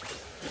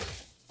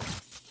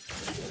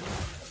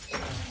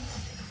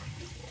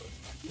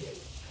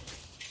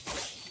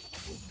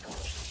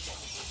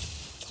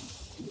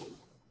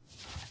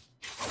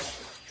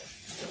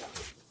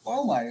ပေါ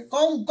င်းပါ ပါလေ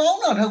ကောင်း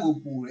တာထက်ကို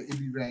ပူတယ်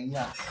AB Bren က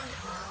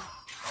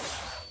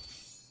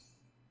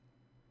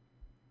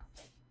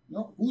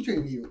နော်အခုချိ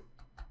န်ကြီးကို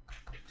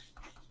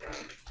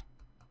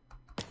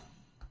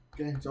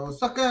ကဲကျွန်တော်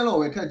စက္ကန့်လောက်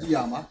ပဲထပ်ကြည့်ရ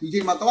မှာဒီချိ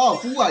န်မှာကလောက်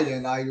ဖူးဝိုင်တ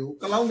ယ်လာကြီးတို့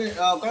ကလောက်နဲ့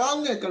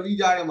ကရီး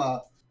ကြားထဲမှာ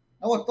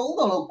တော့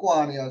3000လောက်ကွာ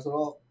နေတာဆို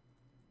တော့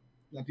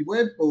ဒီပွဲ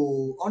ဟို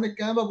ONIC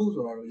ကမ်းပတ်ဖို့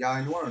ဆိုတော့ရာရ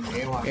င်တော့နဲ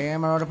သွားတယ်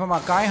မတော်တစ်ဖက်မှာ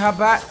Guy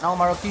Hubbard နောက်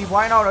မှာတော့ Key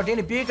Point တော့တင်း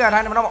နေပြေးကတ်ထို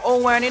င်းနေမှာတော့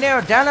Owen အနေနဲ့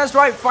တော့ Dallas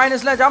Strike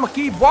Finals လက်ကြားမှာ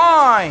Key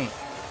Point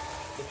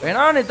ဘယ်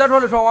နဲ့တက်ထွ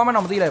က်လို့ထွက်သွားမှ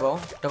တော့မသိလိုက်ပါ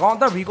ဘူးတကောင်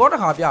တက် record တ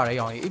စ်ခါပြရတယ်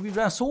ရောင် AB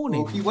Brand စိုးနေ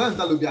Key Point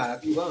တက်လို့ပြတာ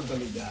Key Point တက်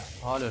လို့ပြ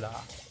ဟောလို့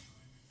လား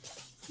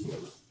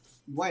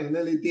ဝိုင်း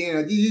နေလေတင်းရ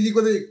ကြီး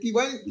ကိုKey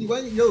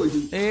Point ရုပ်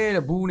ကြီး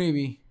ဘူးနေ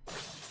ပြီ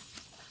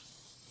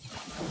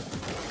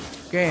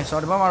ကဲဆို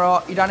တော့ဒီဘက်မှာတော့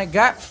Ethernet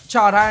gap ချ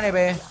ထားနေ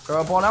ပဲ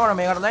တော့ပေါ်လာမှာ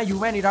မေဂါတလန်ယူ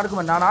မဲ့နေတာတခု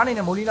မှနာနာအနေ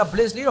နဲ့မိုလီနာ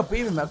Bliss လေးတော့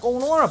ပေးပြီမှာအကုန်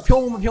လုံးကတော့ဖြုံ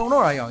မဖြုံ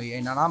တော့တာရောင်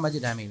ကြီးနာနာမက်ဂျ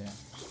စ်တန်းပြီလေ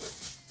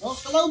နော်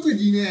ကလောက်ပစ်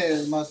ကြီးနဲ့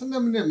မှာ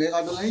12မိနစ်မေဂါ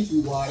တလန်ယူ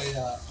သွားတယ်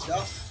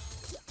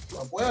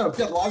ဟာပွဲကတော့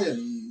ပြတ်သွားပြန်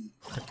ပြီ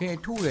တကယ်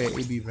ထုတယ်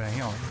AB Brand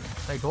ရောင်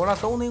အဲ့ဒေါ်လာ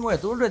3သိန်းခွဲ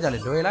သူတို့အတွက်ကြလေ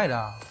လွယ်လိုက်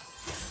တာ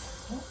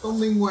3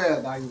သိန်းခွဲ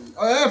အတိုင်း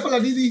ဖလ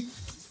က်ဒီ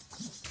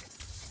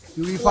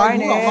Purify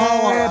နဲ့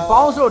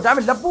ဘောင်းဆိုတော့ဒါပေ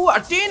မဲ့လက်ပူက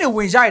အတင်းနေဝ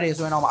င်ရိုက်တယ်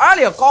ဆိုရင်တော့အဲ့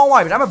လေကောင်း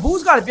သွားပြီဒါပေမဲ့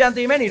boost ကလည်းပြန်တ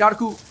င်မဲ့နေတာတ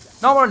ခု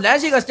နောက်မှာ land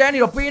shake က stand နေ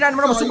တော့ပေးတိုင်း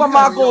တော့ super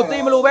marco တ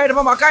င်မလို့ပဲဒီဘ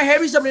က်မှာ Kai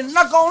heavy step နဲ့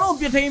နှစ်ကောင်လုံး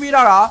ပြစ်ထိန်ပေး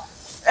တာ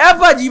အဲ့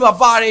ဘက်ကြီးပါ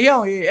ပါတယ်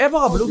ဟဲ့အဲ့ဘ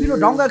က်ကဘယ်လိုဖြစ်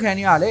လို့ down ကတ်ခံ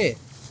နေရလဲ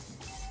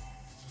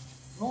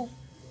နော်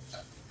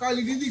Kai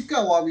လီဒီက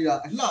တ်သွားပြီလား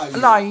အလှ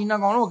ကြီးနှ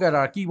စ်ကောင်လုံးကတ်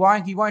တာ key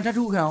point ထပ်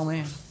ထုခံအောင်မ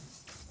ယ်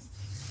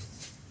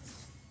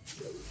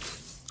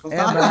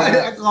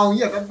အဲ့အကောင်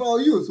ကြီးကတော်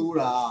ကြီးကိုဆိုး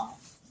တာ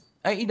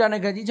အဲ့ internet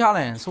ကကြီးချ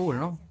လိုက်ရင်စိုးတယ်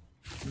နော်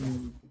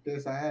တဲ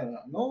ဆိုင်ရ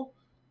တာနော်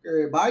ကဲ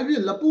ဘာဖြ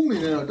စ်လက်ပူးနေ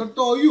နေတော့တော်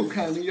တော်ကြီးကို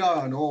ခံနေရ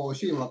တာနော်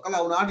ရှေ့မှာက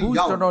လောင်သားတွေ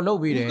ရောက်တော်တော်လုတ်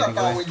ပေးတယ်ဒီက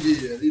ဝင်ကြီး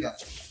တယ်သိလား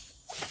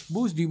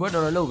boost ဒီဘက်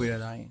တော်တော်လုတ်ပေးတယ်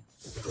ဒါရင်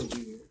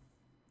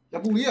လ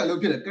က်ပူးလေးကလုတ်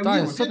ဖြစ်တယ်ကံ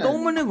ပြီး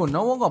73မိနစ်ကို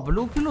နောက်ကဘ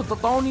လို့ဖြစ်လို့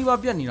1000နီးပါး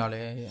ပြတ်နေတာ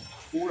လဲ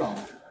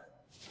9000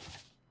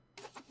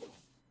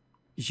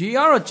ရေက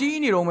တော့ကြီး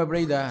နေတော့မယ်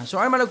ပြိတ္တာဆို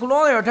အဲ့မှာလည်းကု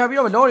လောတွေထပ်ပြီး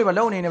တော့လောတွေပါ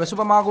လုံနေနေပဲစူ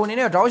ပါမာကိုအနေ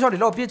နဲ့တောက်ရှော့တွေ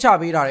လောက်ပြစ်ချ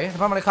ပေးတာတယ်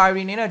ဒါမှမဟုတ်ခိုင်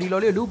ရီအနေနဲ့ဒီလို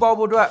လေးလူပေါက်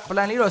ဖို့အတွက်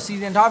plan လေးတော့စီ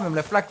စဉ်ထားပြင်မ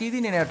လဲ flag key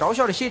အနေနဲ့တောက်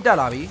ရှော့တွေရှေ့တက်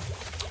လာပြီ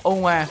အုံ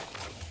ဝမ်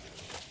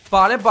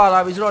ပါလာ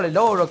ပြီဆိုတော့လေ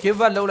လောတော့ give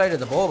back လုပ်လိုက်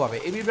တဲ့သဘောပါပဲ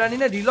AB Brand အနေ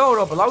နဲ့ဒီလော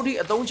တော့ဘယ်လောက်ထိ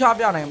အသုံးချ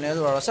ပြနိုင်မလဲ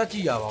ဆိုတော့ဆက်ကြ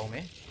ည့်ရပါဦးမ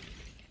ယ်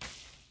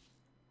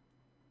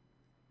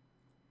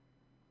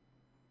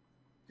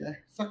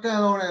စက္က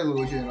န့်လုံးနဲ့ဆို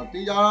လို့ရှိရင်တော့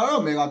တေချာ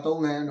တော့မေဂါ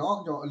3လမ်းเนาะ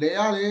ကျွန်တော်အလဲရ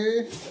လေ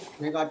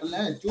မေဂါ1လ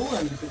မ်းကျိုးက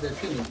န်ပြီးဖြစ်နေ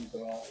ပြီဆို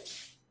တော့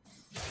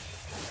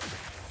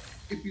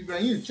AP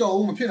Brand ကြီးကြော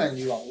က်မဖြစ်နိုင်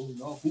သေးပါဘူး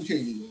เนาะခုချိ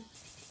န်ကြီးလို့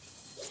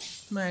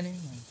မှန်နေ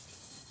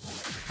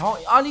ဟော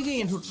အာလီကရ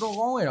င်ထတော်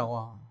ကောင်းရတာ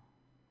ကွာ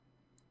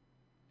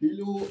ဒီ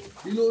လို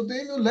အ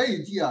သေးမျိုးလက်ရ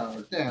ည်ကြည့်ရ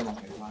တော့တန်ပါ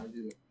တယ်ဗာကြ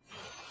ည့်လို့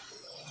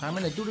ဒါမှ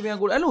လည်းတူတပြန်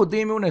ကိုအဲ့လိုအ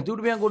သေးမျိုးနဲ့တူ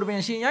တပြန်ကိုတပြ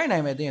န်ရှင်ရိုက်နို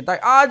င်မယ်တင်းတို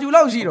က်အာဂျူ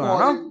လောက်ရှိတော့တာ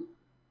နော်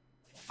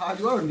အာ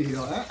ဂျူကတော့နေ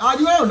တော့အာ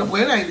ဂျူကတော့တပွဲ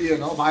နိုင်သေးတယ်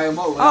နော်ဘာရမ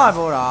ဟုတ်ဘူး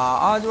ပြောတာ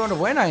အာဂျူကတော့တ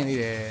ပွဲနိုင်သေး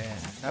တယ်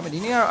ဒါပေမဲ့ဒီ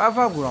နေ့ကတော့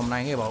FF ကိုတော့မနို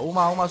င်ခဲ့ပါဘူးဥ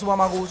မာစူပါ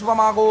မာကို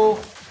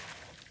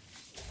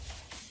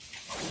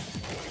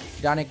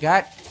ဒါနဲ့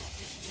gad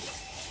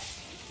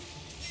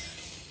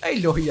အဲ့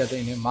လိုရ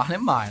တဲ့နေမာလ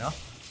ည်းမာရနော်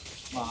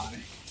မာတ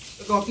ယ်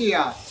တော့ပြ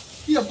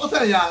ရပတ်သ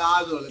က်ရ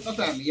လားဆိုတော့လေပတ်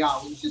သက်မရ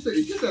ဘူး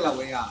80လောက်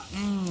ပဲရ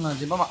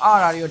ဒီဘက်မှာအား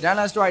ရာတွေရော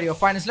Dallas Strike တွေရော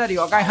Final Slat တွေ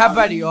ရောအကိုင်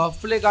Hubbard တွေရော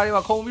Flicker တွေ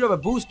ပါခုံပြီးတော့ပဲ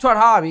boost ထွက်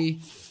ထားပြီ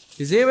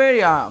ဒီဈေးပဲ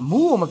တွေက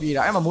မူးကိုမပြေ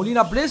တာအဲ့မှာ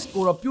Molina Bliss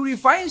ကိုတော့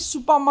Purify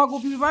Super Marco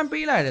Purify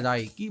ပေးလိုက်တယ်ဒါ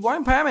ကြီး Key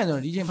Point ဖမ်းမယ်ဆို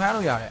တော့ဒီချိန်ဖမ်း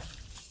လို့ရတယ်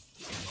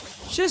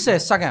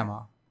80 second မှာ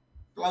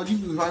Cloud ကြီး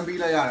Purify ပေး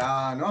လိုက်ရတာ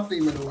เนาะသိ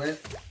မလို့ပဲ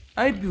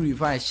အဲ့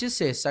Purify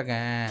 80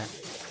 second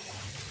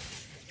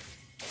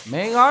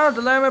မေငါတော့တ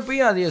လဲမပေး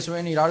ရသေးရဆိုရ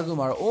င်နေတာတခု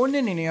မှာတော့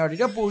ONIC အနေနဲ့တော့ဒီ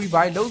တက်ပိုပြီး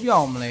ဘိုင်းလုံးပြ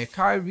အောင်မလဲ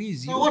Kyrie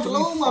 0တော့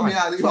လုံးမမရ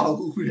သေးပါ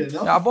ဘူးတဲ့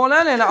နော်ဒါပေါ်လ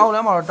န်းလည်းအောက်လ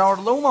န်းမှာတော့တောင်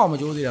တလုံးမှမ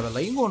ကြိုးသေးတာပဲ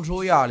lane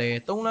control ရလဲ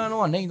3လန်း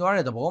လုံးကနှိမ်သွား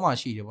တဲ့သဘောမှ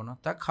ရှိတယ်ပေါ့နော်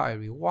that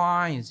Kyrie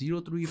why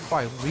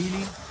 035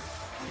 really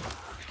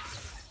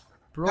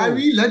bro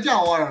Kyrie လက်ကြော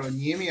က်သွားတာတော့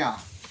ညင်းမရ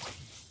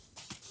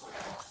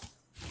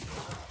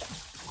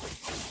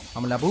အ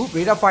မလာဘူး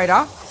Beta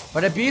Fighterဘာ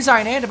လဲပြေးဆို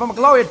င်နေဒီဘက်မှာ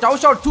Cloud ရဲ့ down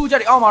shot 2ချက်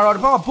တွေအောက်မှာတော့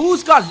ဒီဘက်မှာ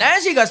boost က land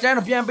shake က stand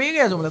ပြန်ပေး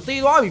ခဲ့ဆိုမှသေ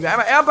သွားပြီဗျအဲ့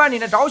မှာ air ban နေ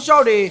နဲ့ down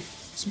shot တွေ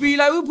speed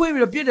လိုက်ဦးဖွင့်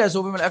ပြီးတော့ပြစ်တယ်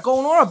ဆိုပေမဲ့အကု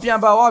န်လုံးတော့ပြန်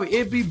ပါသွားပြီ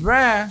AP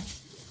Brand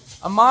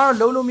အမားတော့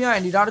လုံးလုံးမရရ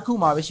င်ဒီသားတစ်ခု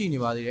မှပဲရှိနေ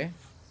ပါသေးတယ်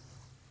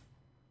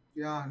။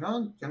ညာနော်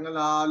ဂျန်ဂ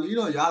လာလေး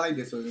တော့ရလိုက်တ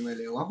ယ်ဆိုပေမဲ့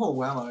လေ1.1ပါ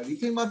ပဲဒီ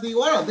ချိန်မှာတေ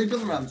သွားတော့သိပြ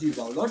ဿနာမရှိ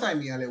ပါဘူးလော့တိုင်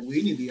မီကလည်း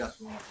ဝေးနေသေးတာ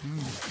ဆိုတော့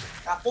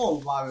ဒါပေါ့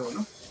ပါပဲပေါ့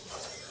နော်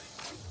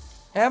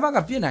။အဲဘက်က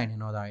ပြစ်နိုင်တယ်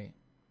နော်ဒါကြီး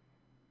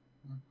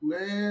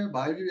လဲ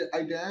ဘာဖြစ်ဖြစ်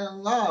item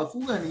က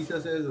full and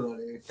necessary ဆိုတော့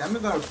လေ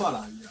damage ကတော့ထွက်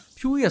လာပြီ။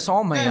ဖြူရဆော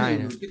င်းမှန်ရတယ်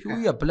။ဖြူ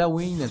ရ black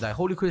wing နဲ့တိုင်း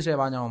holy crystal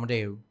ဘာကြောင့်မတ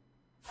ည့်ဘူး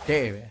။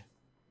တဲ့ပဲ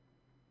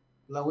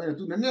။black wing က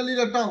သူနည်းနည်းလေး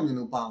တော့တောင်းနေ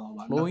လို့ပါမှာ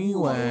ပါ။ဘုံကြီး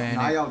ဝင်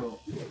9ရောက်တော့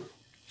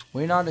ဝ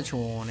င်းသားတ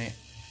ချုံနဲ့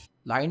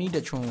line တ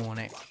ချုံ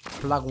နဲ့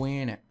black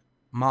wing နဲ့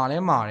မာလဲ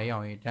မာတယ်အော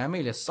င်ကြီး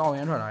damage လဲစောင်းရ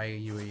မ်းထွက်လာ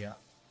ရေးယူရ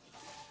။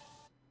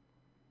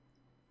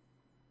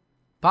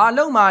 ဘာ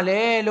လုံးမာ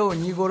လဲလို့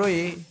ညီကိုတို့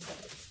ရေ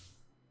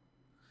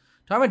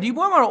ဒါပေမဲ့ဒီ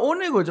ပွဲမှာတော့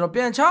ONIC ကိုကျွန်တော်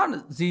ပြန်ချ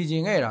စီခြ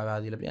င်းခဲ့တာဗျာ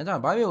ဒီလေပြန်ချ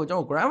ဘာဖြစ်လို့ကျွန်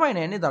တော် Grand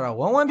Final နဲ့တာတော့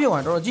1-1ဖြစ်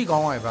သွားတော်တော်ကြည့်ကော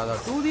င်းသွားပြီ brother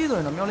 2-3ဆိုရ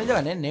င်တော့မျောလင်းချက်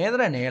က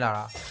နဲလာ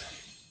တာ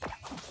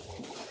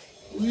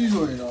2-3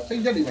ဆိုရင်တော့စိ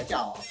တ်ချက်တွေမ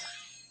ကြောက်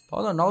ဘာ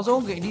လို့နောက်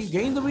ဆုံးဒီ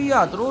game 3က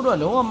သူတို့တော့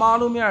လုံးဝမား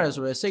လို့မရတယ်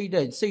ဆိုတော့စိတ်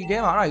ထဲ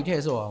မှာအဲ့ဒါကြီးထ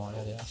ည့်ဆော့အောင်ပါ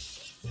လေဗျာ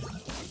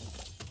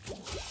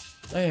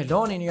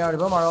လောနေနေရတယ်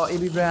ဘက်မှာတော့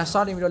AB Bren စ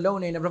တင်ပြီးတော့လုံ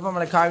နေနေဘက်မှာ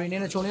လည်း Kyrie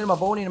နဲ့ခြုံနေမှာ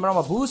ပုံနေနေ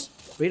မှာ boost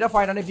Beta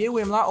Fighter နဲ့ပြေးဝ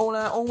င်မလား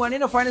on1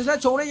 နဲ့ finals နဲ့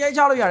ခြုံနဲ့ရိုက်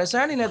ချလို့ရတယ်ဆ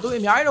န်းနေလေသူအ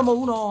များကြီးတော့မဟုတ်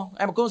ဘူးနော်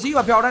ကွန်စီး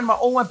ပါဖျောက်တိုင်းမှာ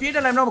on1 ပြေးတ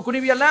က်လိုက်တော့ကိုနီ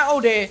ဗီယာလမ်းအု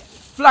ပ်တယ်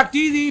flag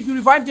TZ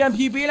purify ပြန်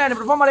ဖြီးပေးလိုက်တယ်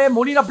ဘက်မှာလည်း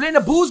Molina Blend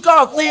နဲ့ boost က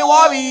တော့သေ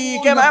သွားပြီ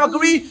ကဲမှာ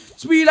Green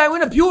speed line ဝ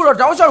င်တဲ့ view တော့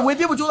down shot ဝင်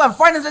ပြေးဖို့ကြိုးစား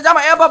finals ကြ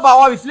မှာ air ပါ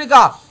သွားပြီ flick က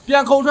ပြ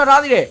န်ခုန်ထွက်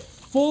ထားသေးတယ်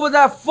for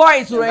the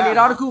fight ဆိုတဲ့အနေ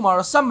ထားတစ်ခုမှာ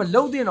တော့ဆက်မ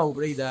လုံးတင်တော့ဘူး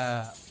ပြိတ္တာ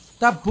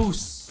that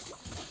boost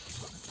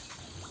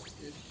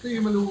သေ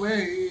မလို့ပဲ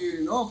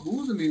เนาะ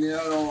boost အနေနဲ့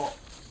က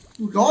တော့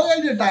သူတော့ရို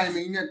က်တဲ့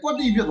timing နဲ့ကွက်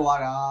တိဖြစ်သွား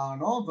တာ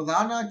เนาะပဇာ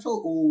နာချုပ်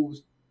ဟို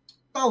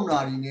တောက်နာ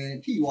တွေနဲ့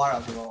ထိသွားတာ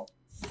ဆိုတော့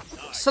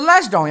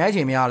slash down ရိုက်ချ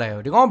င်မရလဲ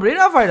ဒီကောင်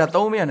Beta Fighter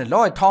 3မိနစ်နဲ့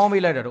လောထောင်း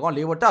ပေးလိုက်တယ်ဒီကောင်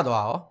လေးပေါ်တက်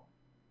သွားရော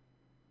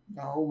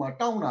ဒါဟိုမှာ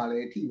တောက်နာလေ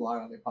ထိသွား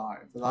တာလေပါတ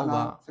ယ်ပဇာနာ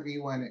စကီး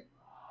1နဲ့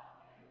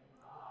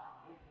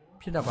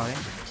ဖြစ်တတ်ပါလေ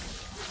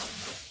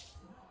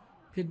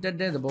ဖြစ်တတ်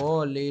တဲ့သဘော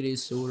လေးတွေ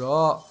ဆို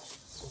တော့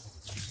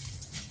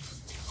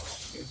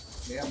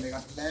မေ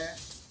ဂါလဲ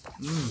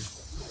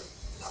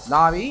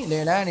လာပြီလေ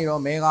လန်းနေ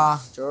တော့မေဂါ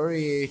ကျွန်တော်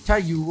တို့ထ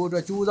ပ်ယူဖို့အတွ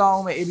က်ကြိုးစားအော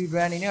င်မယ် AB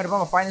Brand အနေနဲ့ဒီဘ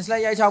က်မှာ finals လို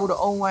က်ရိုက်ချဖို့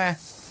တော့ on1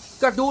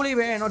 ကတ်တိုးလေး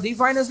ပဲเนาะဒီ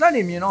finals လိုက်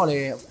နေမြင်တော့လေ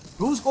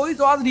Bruce ကိုကြီး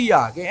သွားသတိရ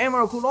ကဲအဲ့မှာ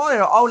ခုတော့တယ်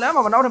တော့အောက်လမ်း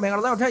မှာမနောက်တဲ့မေဂါ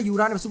တော့ထပ်ယူ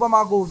ထားတယ် super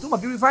marco သူ့မှာ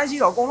purify ရှိ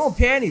တော့အကုန်လုံး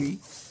ဖျဲနေပြီ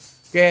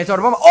ကဲကျွန်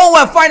တော်ဒီဘက်မှာ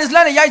on1 finals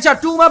လိုက်နဲ့ရိုက်ချ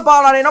2 man ပါ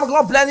လာတယ်နောက်က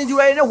တော့ blending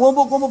jury နဲ့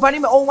wombo combo ဖန်နေ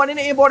မှာ on1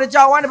 နဲ့ import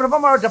ကြာဝိုင်းတယ်ဒီဘ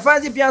က်မှာတော့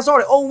defensive ပြန်ဆော့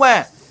တယ် on1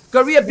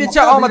 career ပြစ်ချ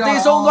က်အောင်မတေး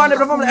ဆုံးသွားတယ်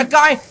ပြမမလဲအ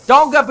ကိုင်း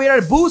down gap ပေးရတ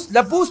ယ် boost လ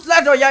က် boost လ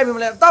က်တော့ရိုက်ပြီမ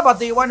လဲတပ်ပါ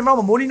တေးဝိုင်းဒီမှာ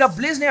Molina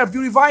Bliss နဲ့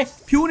purify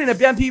ဖြူးနေနဲ့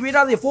ပြန်ဖြီးပေး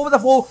ထားသေး4 with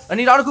the 4အ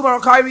နေထားတစ်ခုမှာ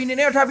တော့ Kyrie နေ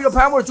နဲ့ထပ်ပြီးတော့ဖ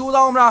မ်းဖို့ကြိုး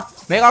စားအောင်မလား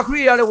Mega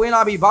Creator လည်းဝင်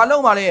လာပြီဘာ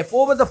လုံးပါလဲ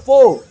4 with the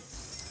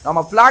 4နောက်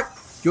မှာ flag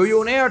ယို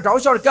ယိုနဲ့ down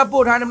shot ကပ်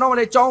ပို့ထားတယ်မ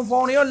လဲကြောင်ဖော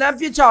င်တွေရောလမ်း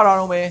ပစ်ချတာ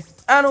တော့ပဲ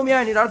အန်လိုမြ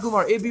အနေထားတစ်ခု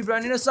မှာတော့ AB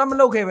Brand နဲ့ sub မ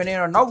လုပ်ခဲ့ပဲနဲ့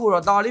တော့နောက်ကို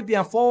တော့တာလေးပြ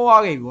န် fall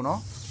သွားခဲ့ပြီပေါ့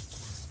နော်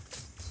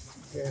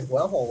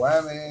1 for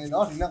 1ပဲเน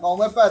าะဒီနှစ်ကောင်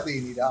ပဲပတ်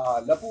သေးနေတာ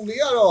လက်ပူလေး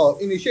ကတော့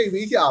initiate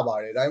ပေးချပါ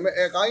တယ်ဒါပေမဲ့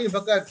ကိုင်းဘ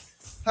က်က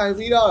ထိုင်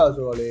ပြီးတာ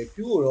ဆိုတော့လေ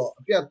view ကိုတော့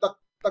အပြတ်တက်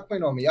ခွ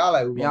င့်တော့မရ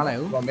လိုက်ဘူး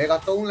ပေါ့မေဂါ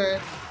3လဲ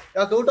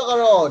ဒါတိုးတက်က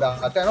တော့ဒါ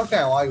တန်တော့တ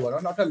န်သွားပြီပေါ့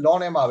နော်နောက်ထပ် long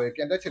ထဲမှာပဲ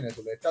ပြန်တက်ချင်တယ်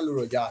ဆိုလဲတက်လို့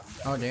တော့ရပြီ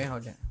ဟုတ်တ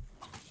ယ်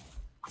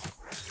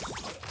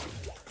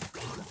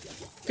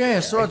ကဲ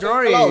ဆိုတော့ကျွန်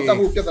တော်တက်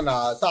ဖို့ပြဿနာ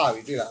စ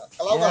ပြီတွေ့လားက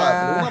လောက်ကဘယ်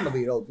လိုမှမ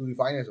သေးတော့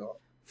purify နေဆို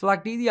တော့flag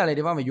TZ ကလည်း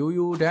ဒီဘက်မှာယို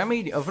ယို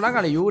damage flag က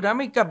လည်းယို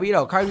damage ကပ်ပေး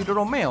တော့ Kyrie တော်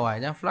တော်မဲ့သွား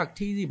တယ် flag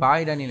TZ ဘား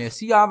ရတဲ့နေလဲ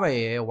CR ပဲရ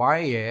ယ် Y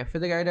ရယ်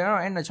physical တွေ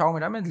တော့အဲ့နှစ်ချောင်းပဲ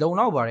ဒါပေမဲ့လုံ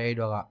လောက်ပါတယ်အဲ့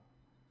တော့က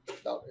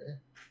တော့တယ်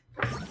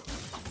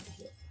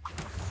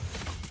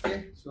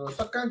ဆိုတော့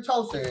second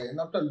 60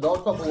နောက်ထပ် loss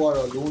ထွက်ဖို့က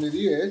တော့လုံနေ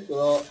သေးရယ်ဆို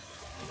တော့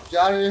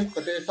ကြားရဲက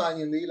တဲ့ဆိုင်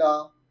ရင်သေး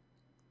လား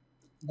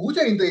ဘူး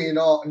ချိန်သိရင်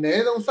တော့အန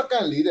ည်းဆုံး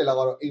second 40လောက်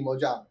ကတော့အိမ်မော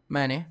ကြမှ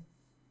န်တယ်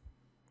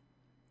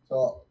ဆို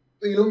တော့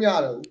သိလို့မရ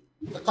တော့ဘူး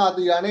တစ်ခါ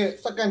တီတာနဲ့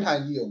second ထို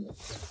င်ကြည့်အောင်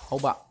ဟု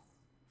တ်ပါ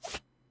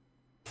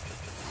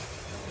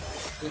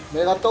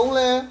မေဂါ3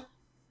လဲ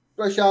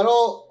pressure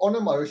တော့ on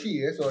မှာတော့ရှိ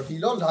ရဲဆိုတော့ဒီ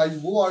တော့လာယူ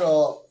ဖို့က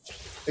တော့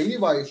ဒိန်းတွေ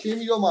ပါရှင်း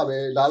ပြီးတော့မှပဲ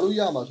လာလို့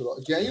ရမှာဆိုတော့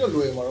အကျန်းကြီးတော့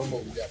လွယ်မှာတော့မဟု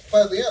တ်ဘူးဗျပ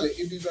တ်သေးကလေ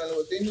AB brand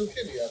လို့အသိမျိုးဖြ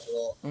စ်နေတာဆို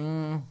တော့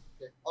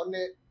on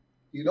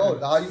ဒီတော့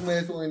လာယူမ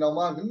ယ်ဆိုရင်တော့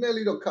မှနည်းနည်း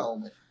လေးတော့ခတ်အော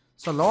င်မယ်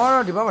ဆိုတော့က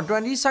တော့ဒီဘက်မှာ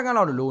20 second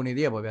လောက်လိုနေ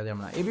သေးရပေါ့ဗျာသိမ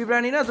လား AB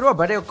brand နေနဲ့သူတို့က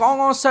ဘတ်တယ်ကောင်း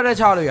ကောင်းဆက်ရက်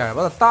ချလို့ရတယ်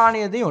ဘာလို့တာ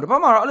နေသေးရောဒီဘ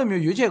က်မှာတော့အဲ့လို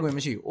မျိုးရွေးချယ်ခွင့်မ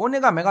ရှိဘူး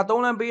ONIC က mega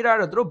 3လမ်းပေးထား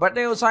တော့သူတို့ဘတ်တ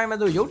ယ်ကိုဆိုင်မဲ့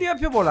သူရုပ်တရက်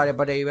ဖြစ်ပေါ်လာတဲ့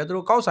ဘတ်တယ်ပဲသူ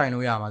တို့ကောက်ဆိုင်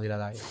လို့ရမှာသေး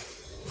လားသားကြီး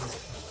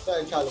ဆို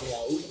င်ချလို့မရ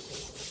ဘူး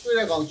တွေ့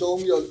တဲ့ကောင်ကျုံး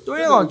ပြီး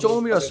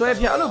တော့ဆွဲ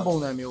ဖြတ်အဲ့လိုပုံ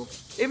စံမျိုး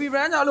AB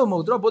brand ကအဲ့လိုမဟု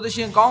တ်သူတို့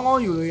position ကောင်းကော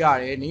င်းယူလို့ရ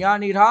တယ်နေရာ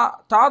နေ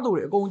ထားသူ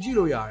တွေအကုန်ကြည့်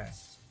လို့ရတယ်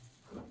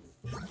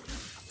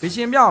ဗီ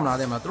ရှင်ပြအောင်လား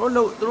တဲ့မှာသူတို့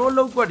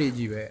လောက်ကွက်တွေ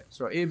ကြီးပဲ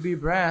ဆိုတော့ AB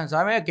brand ဒါ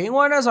ပေမဲ့ game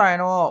 1နဲ့ဆိုင်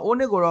တော့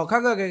ONIC ကိုတော့ခ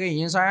က်ခဲ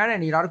ရင်ဆိုင်ရတဲ့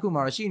နေသားတစ်ခုမှ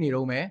တော့ရှိနေ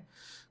တော့မယ်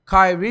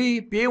Kyrie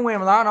ပြေးဝင်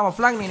မလားနောက်မှာ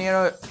flag နေနေ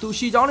တော့သူ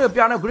ရှီချောင်းတွေ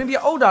ပြနေ green ပြ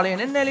အုပ်တာလေး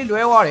နည်းနည်းလေး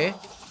လွဲသွားတယ်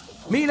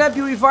မိလည်း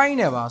purify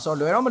နေပါဆိုတော့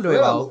လွယ်တော့မလွယ်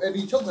ပါဘူး AB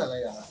ချုပ်ခံလို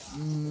က်ရတာ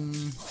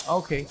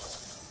okay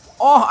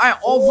အော်အဲ့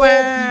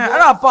oven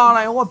အဲ့ဒါပါ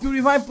လိုက်ဟို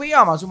purify ပေးရ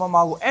မှာဆိုမှမ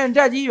ကို and တ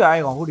က်ကြီးပါ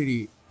အဲ့ကောင်ဟိုဒီဒီ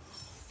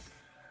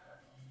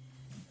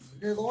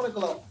ကောင်းတယ်က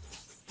လောက်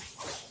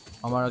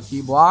အမရ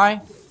key boy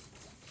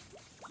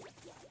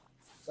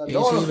ဒီ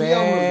ပဲ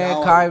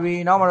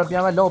Kyrie နောက်မှတော့ပြ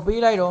န်မဲ့လော့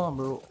ပေးလိုက်တော့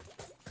bro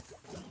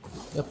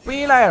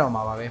ပေးလိုက်ရတော့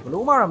မှာပါပဲဘ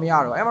လို့မှတော့မရ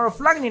တော့အဲ့မှာတော့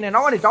flag နေနဲ့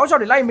နောက်ကနေတောက်ချော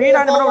က်တွေလိုက်မေး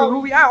တိုင်းတော့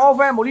Ruby and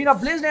oven Molina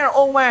Bliss နဲ့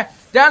on1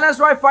 Dallas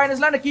Right Finals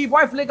နဲ့ key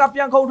boy flick ကပြ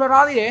န်ခုန်ထွက်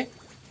ထားသေးတယ်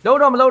လို့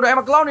တော့မလို့တော့အဲ့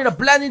မှာ cloud နေတဲ့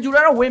blending jury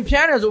တော့ဝင်ဖြ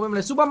န်းတယ်ဆိုပေ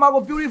မဲ့ super marco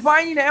purify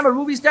နေအဲ့မှာ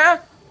ruby stand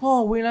ဟော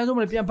ဝင်လာဆိုမ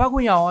လဲပြန်ဘက်ခွ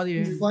င့်ရသွားသေးတ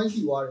ယ် purify ရှိ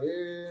သွားတ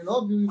ယ်เนาะ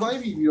purify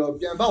ပြီးတော့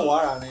ပြန်ဘက်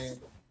သွားတာ ਨੇ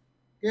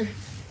ကဲ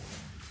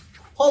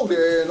ဟုတ်တ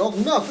ယ်နော်ခု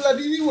န flat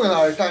TV ဝင်လာ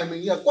တဲ့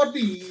timing ကြီးက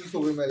quality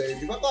ဆိုပေမဲ့လေ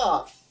ဒီဘက်က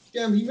ပြ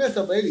န်ပြီးမဲ့စ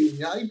ပယ်ကြီးအ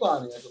များကြီးပါ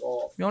နေတယ်ဆို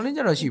တော့မျောလင်းကြ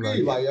တော့ရှိပါဘူး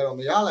ဒီပါရတော့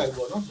မရလိုက်ဘူး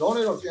ပေါ့နော်တော့လ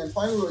ည်းတော့ပြန်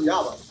find လို့ရ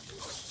ပါတယ်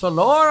ဆို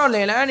တော့လောတော့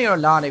လေလန်းနေ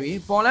တော့လာနေပြီ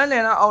ပေါ်လန်းလေ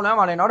လန်းအောက်လန်း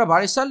မှာလည်းနောက်တော့ဘာ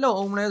တွေဆက်လုပ်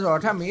အောင်မလဲဆို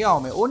တော့ထပ်မေးအော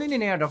င်မယ်အိုးနေ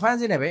နေက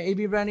defense နဲ့ပဲ AB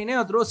brand နေနဲ့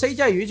တော့သူတို့စိတ်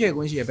ကြိုက်ရွေးချယ်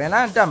ခွင့်ရှိတယ်ဘယ်လ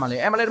န်းတက်မှာလဲ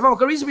MLBB တစ်ဖက်မှာ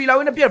Chris B လာဝ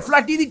င်နဲ့ပြက်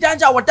flat TV တန်း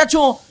ကြဝတက်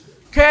ချွန်း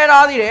ခဲ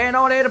ထားသေးတယ်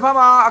နောက်လည်းတစ်ဖက်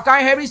မှာအကို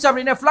င်း heavy sub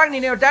နေနဲ့ flag နေ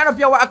နဲ့တန်းတော့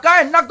ပြောက်အကို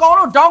င်းနှစ်ကောင်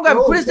လုံး down က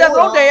Crystal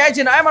သုံးတယ်ရိုက်ချ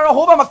င်တာအဲ့မှာတော့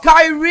ဟိုဘက်မှာ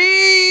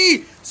Kyrie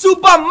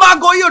Super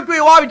Marco ကို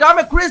တွေ့သွားပြီဒါပေ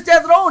မဲ့ Crystal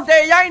သုံးတ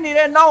ယ်ရိုက်နေ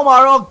တဲ့နောက်မှာ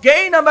တော့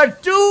game number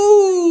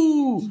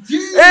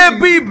 2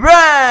 AB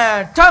brand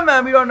ထပ်မှ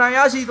န်ပြီးတော့နိုင်ရ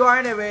ရှိသွား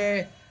နေပဲ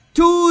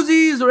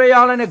2-0ဆိုတဲ့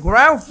ရောင်းလိုက်နဲ့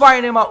grand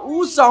final မှာဥ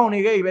ဆောင်နေ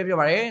ခဲ့ပြီပဲပြော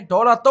ပါတယ်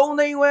ဒေါ်လာ3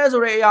သိန်းဝဲ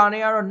ဆိုတဲ့အရာ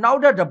နဲ့ကတော့နောက်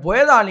ထပ်တပွဲ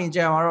သာလင်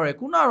ကြံသွားတော့တယ်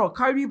ခုနကတော့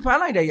Kyrie ဖမ်း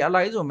လိုက်တယ်ရ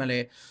လိုက်ဆိုမှလ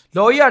ည်း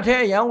လော်ကြီးအထဲ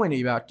အရန်ဝင်နေ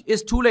ပြီ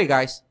it's too late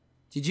guys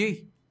GG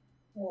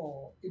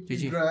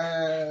GG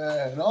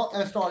နော်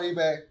and story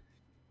ပဲ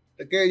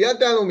တကယ်ရက်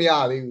တန်းလို့မရ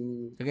သေးဘူး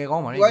တကယ်ကော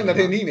င်းပါလေဒီပိုင်းနှစ်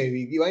ထင်ထိနေ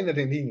ပြီဒီပိုင်းနှစ်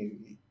ထင်ထိနေပြီ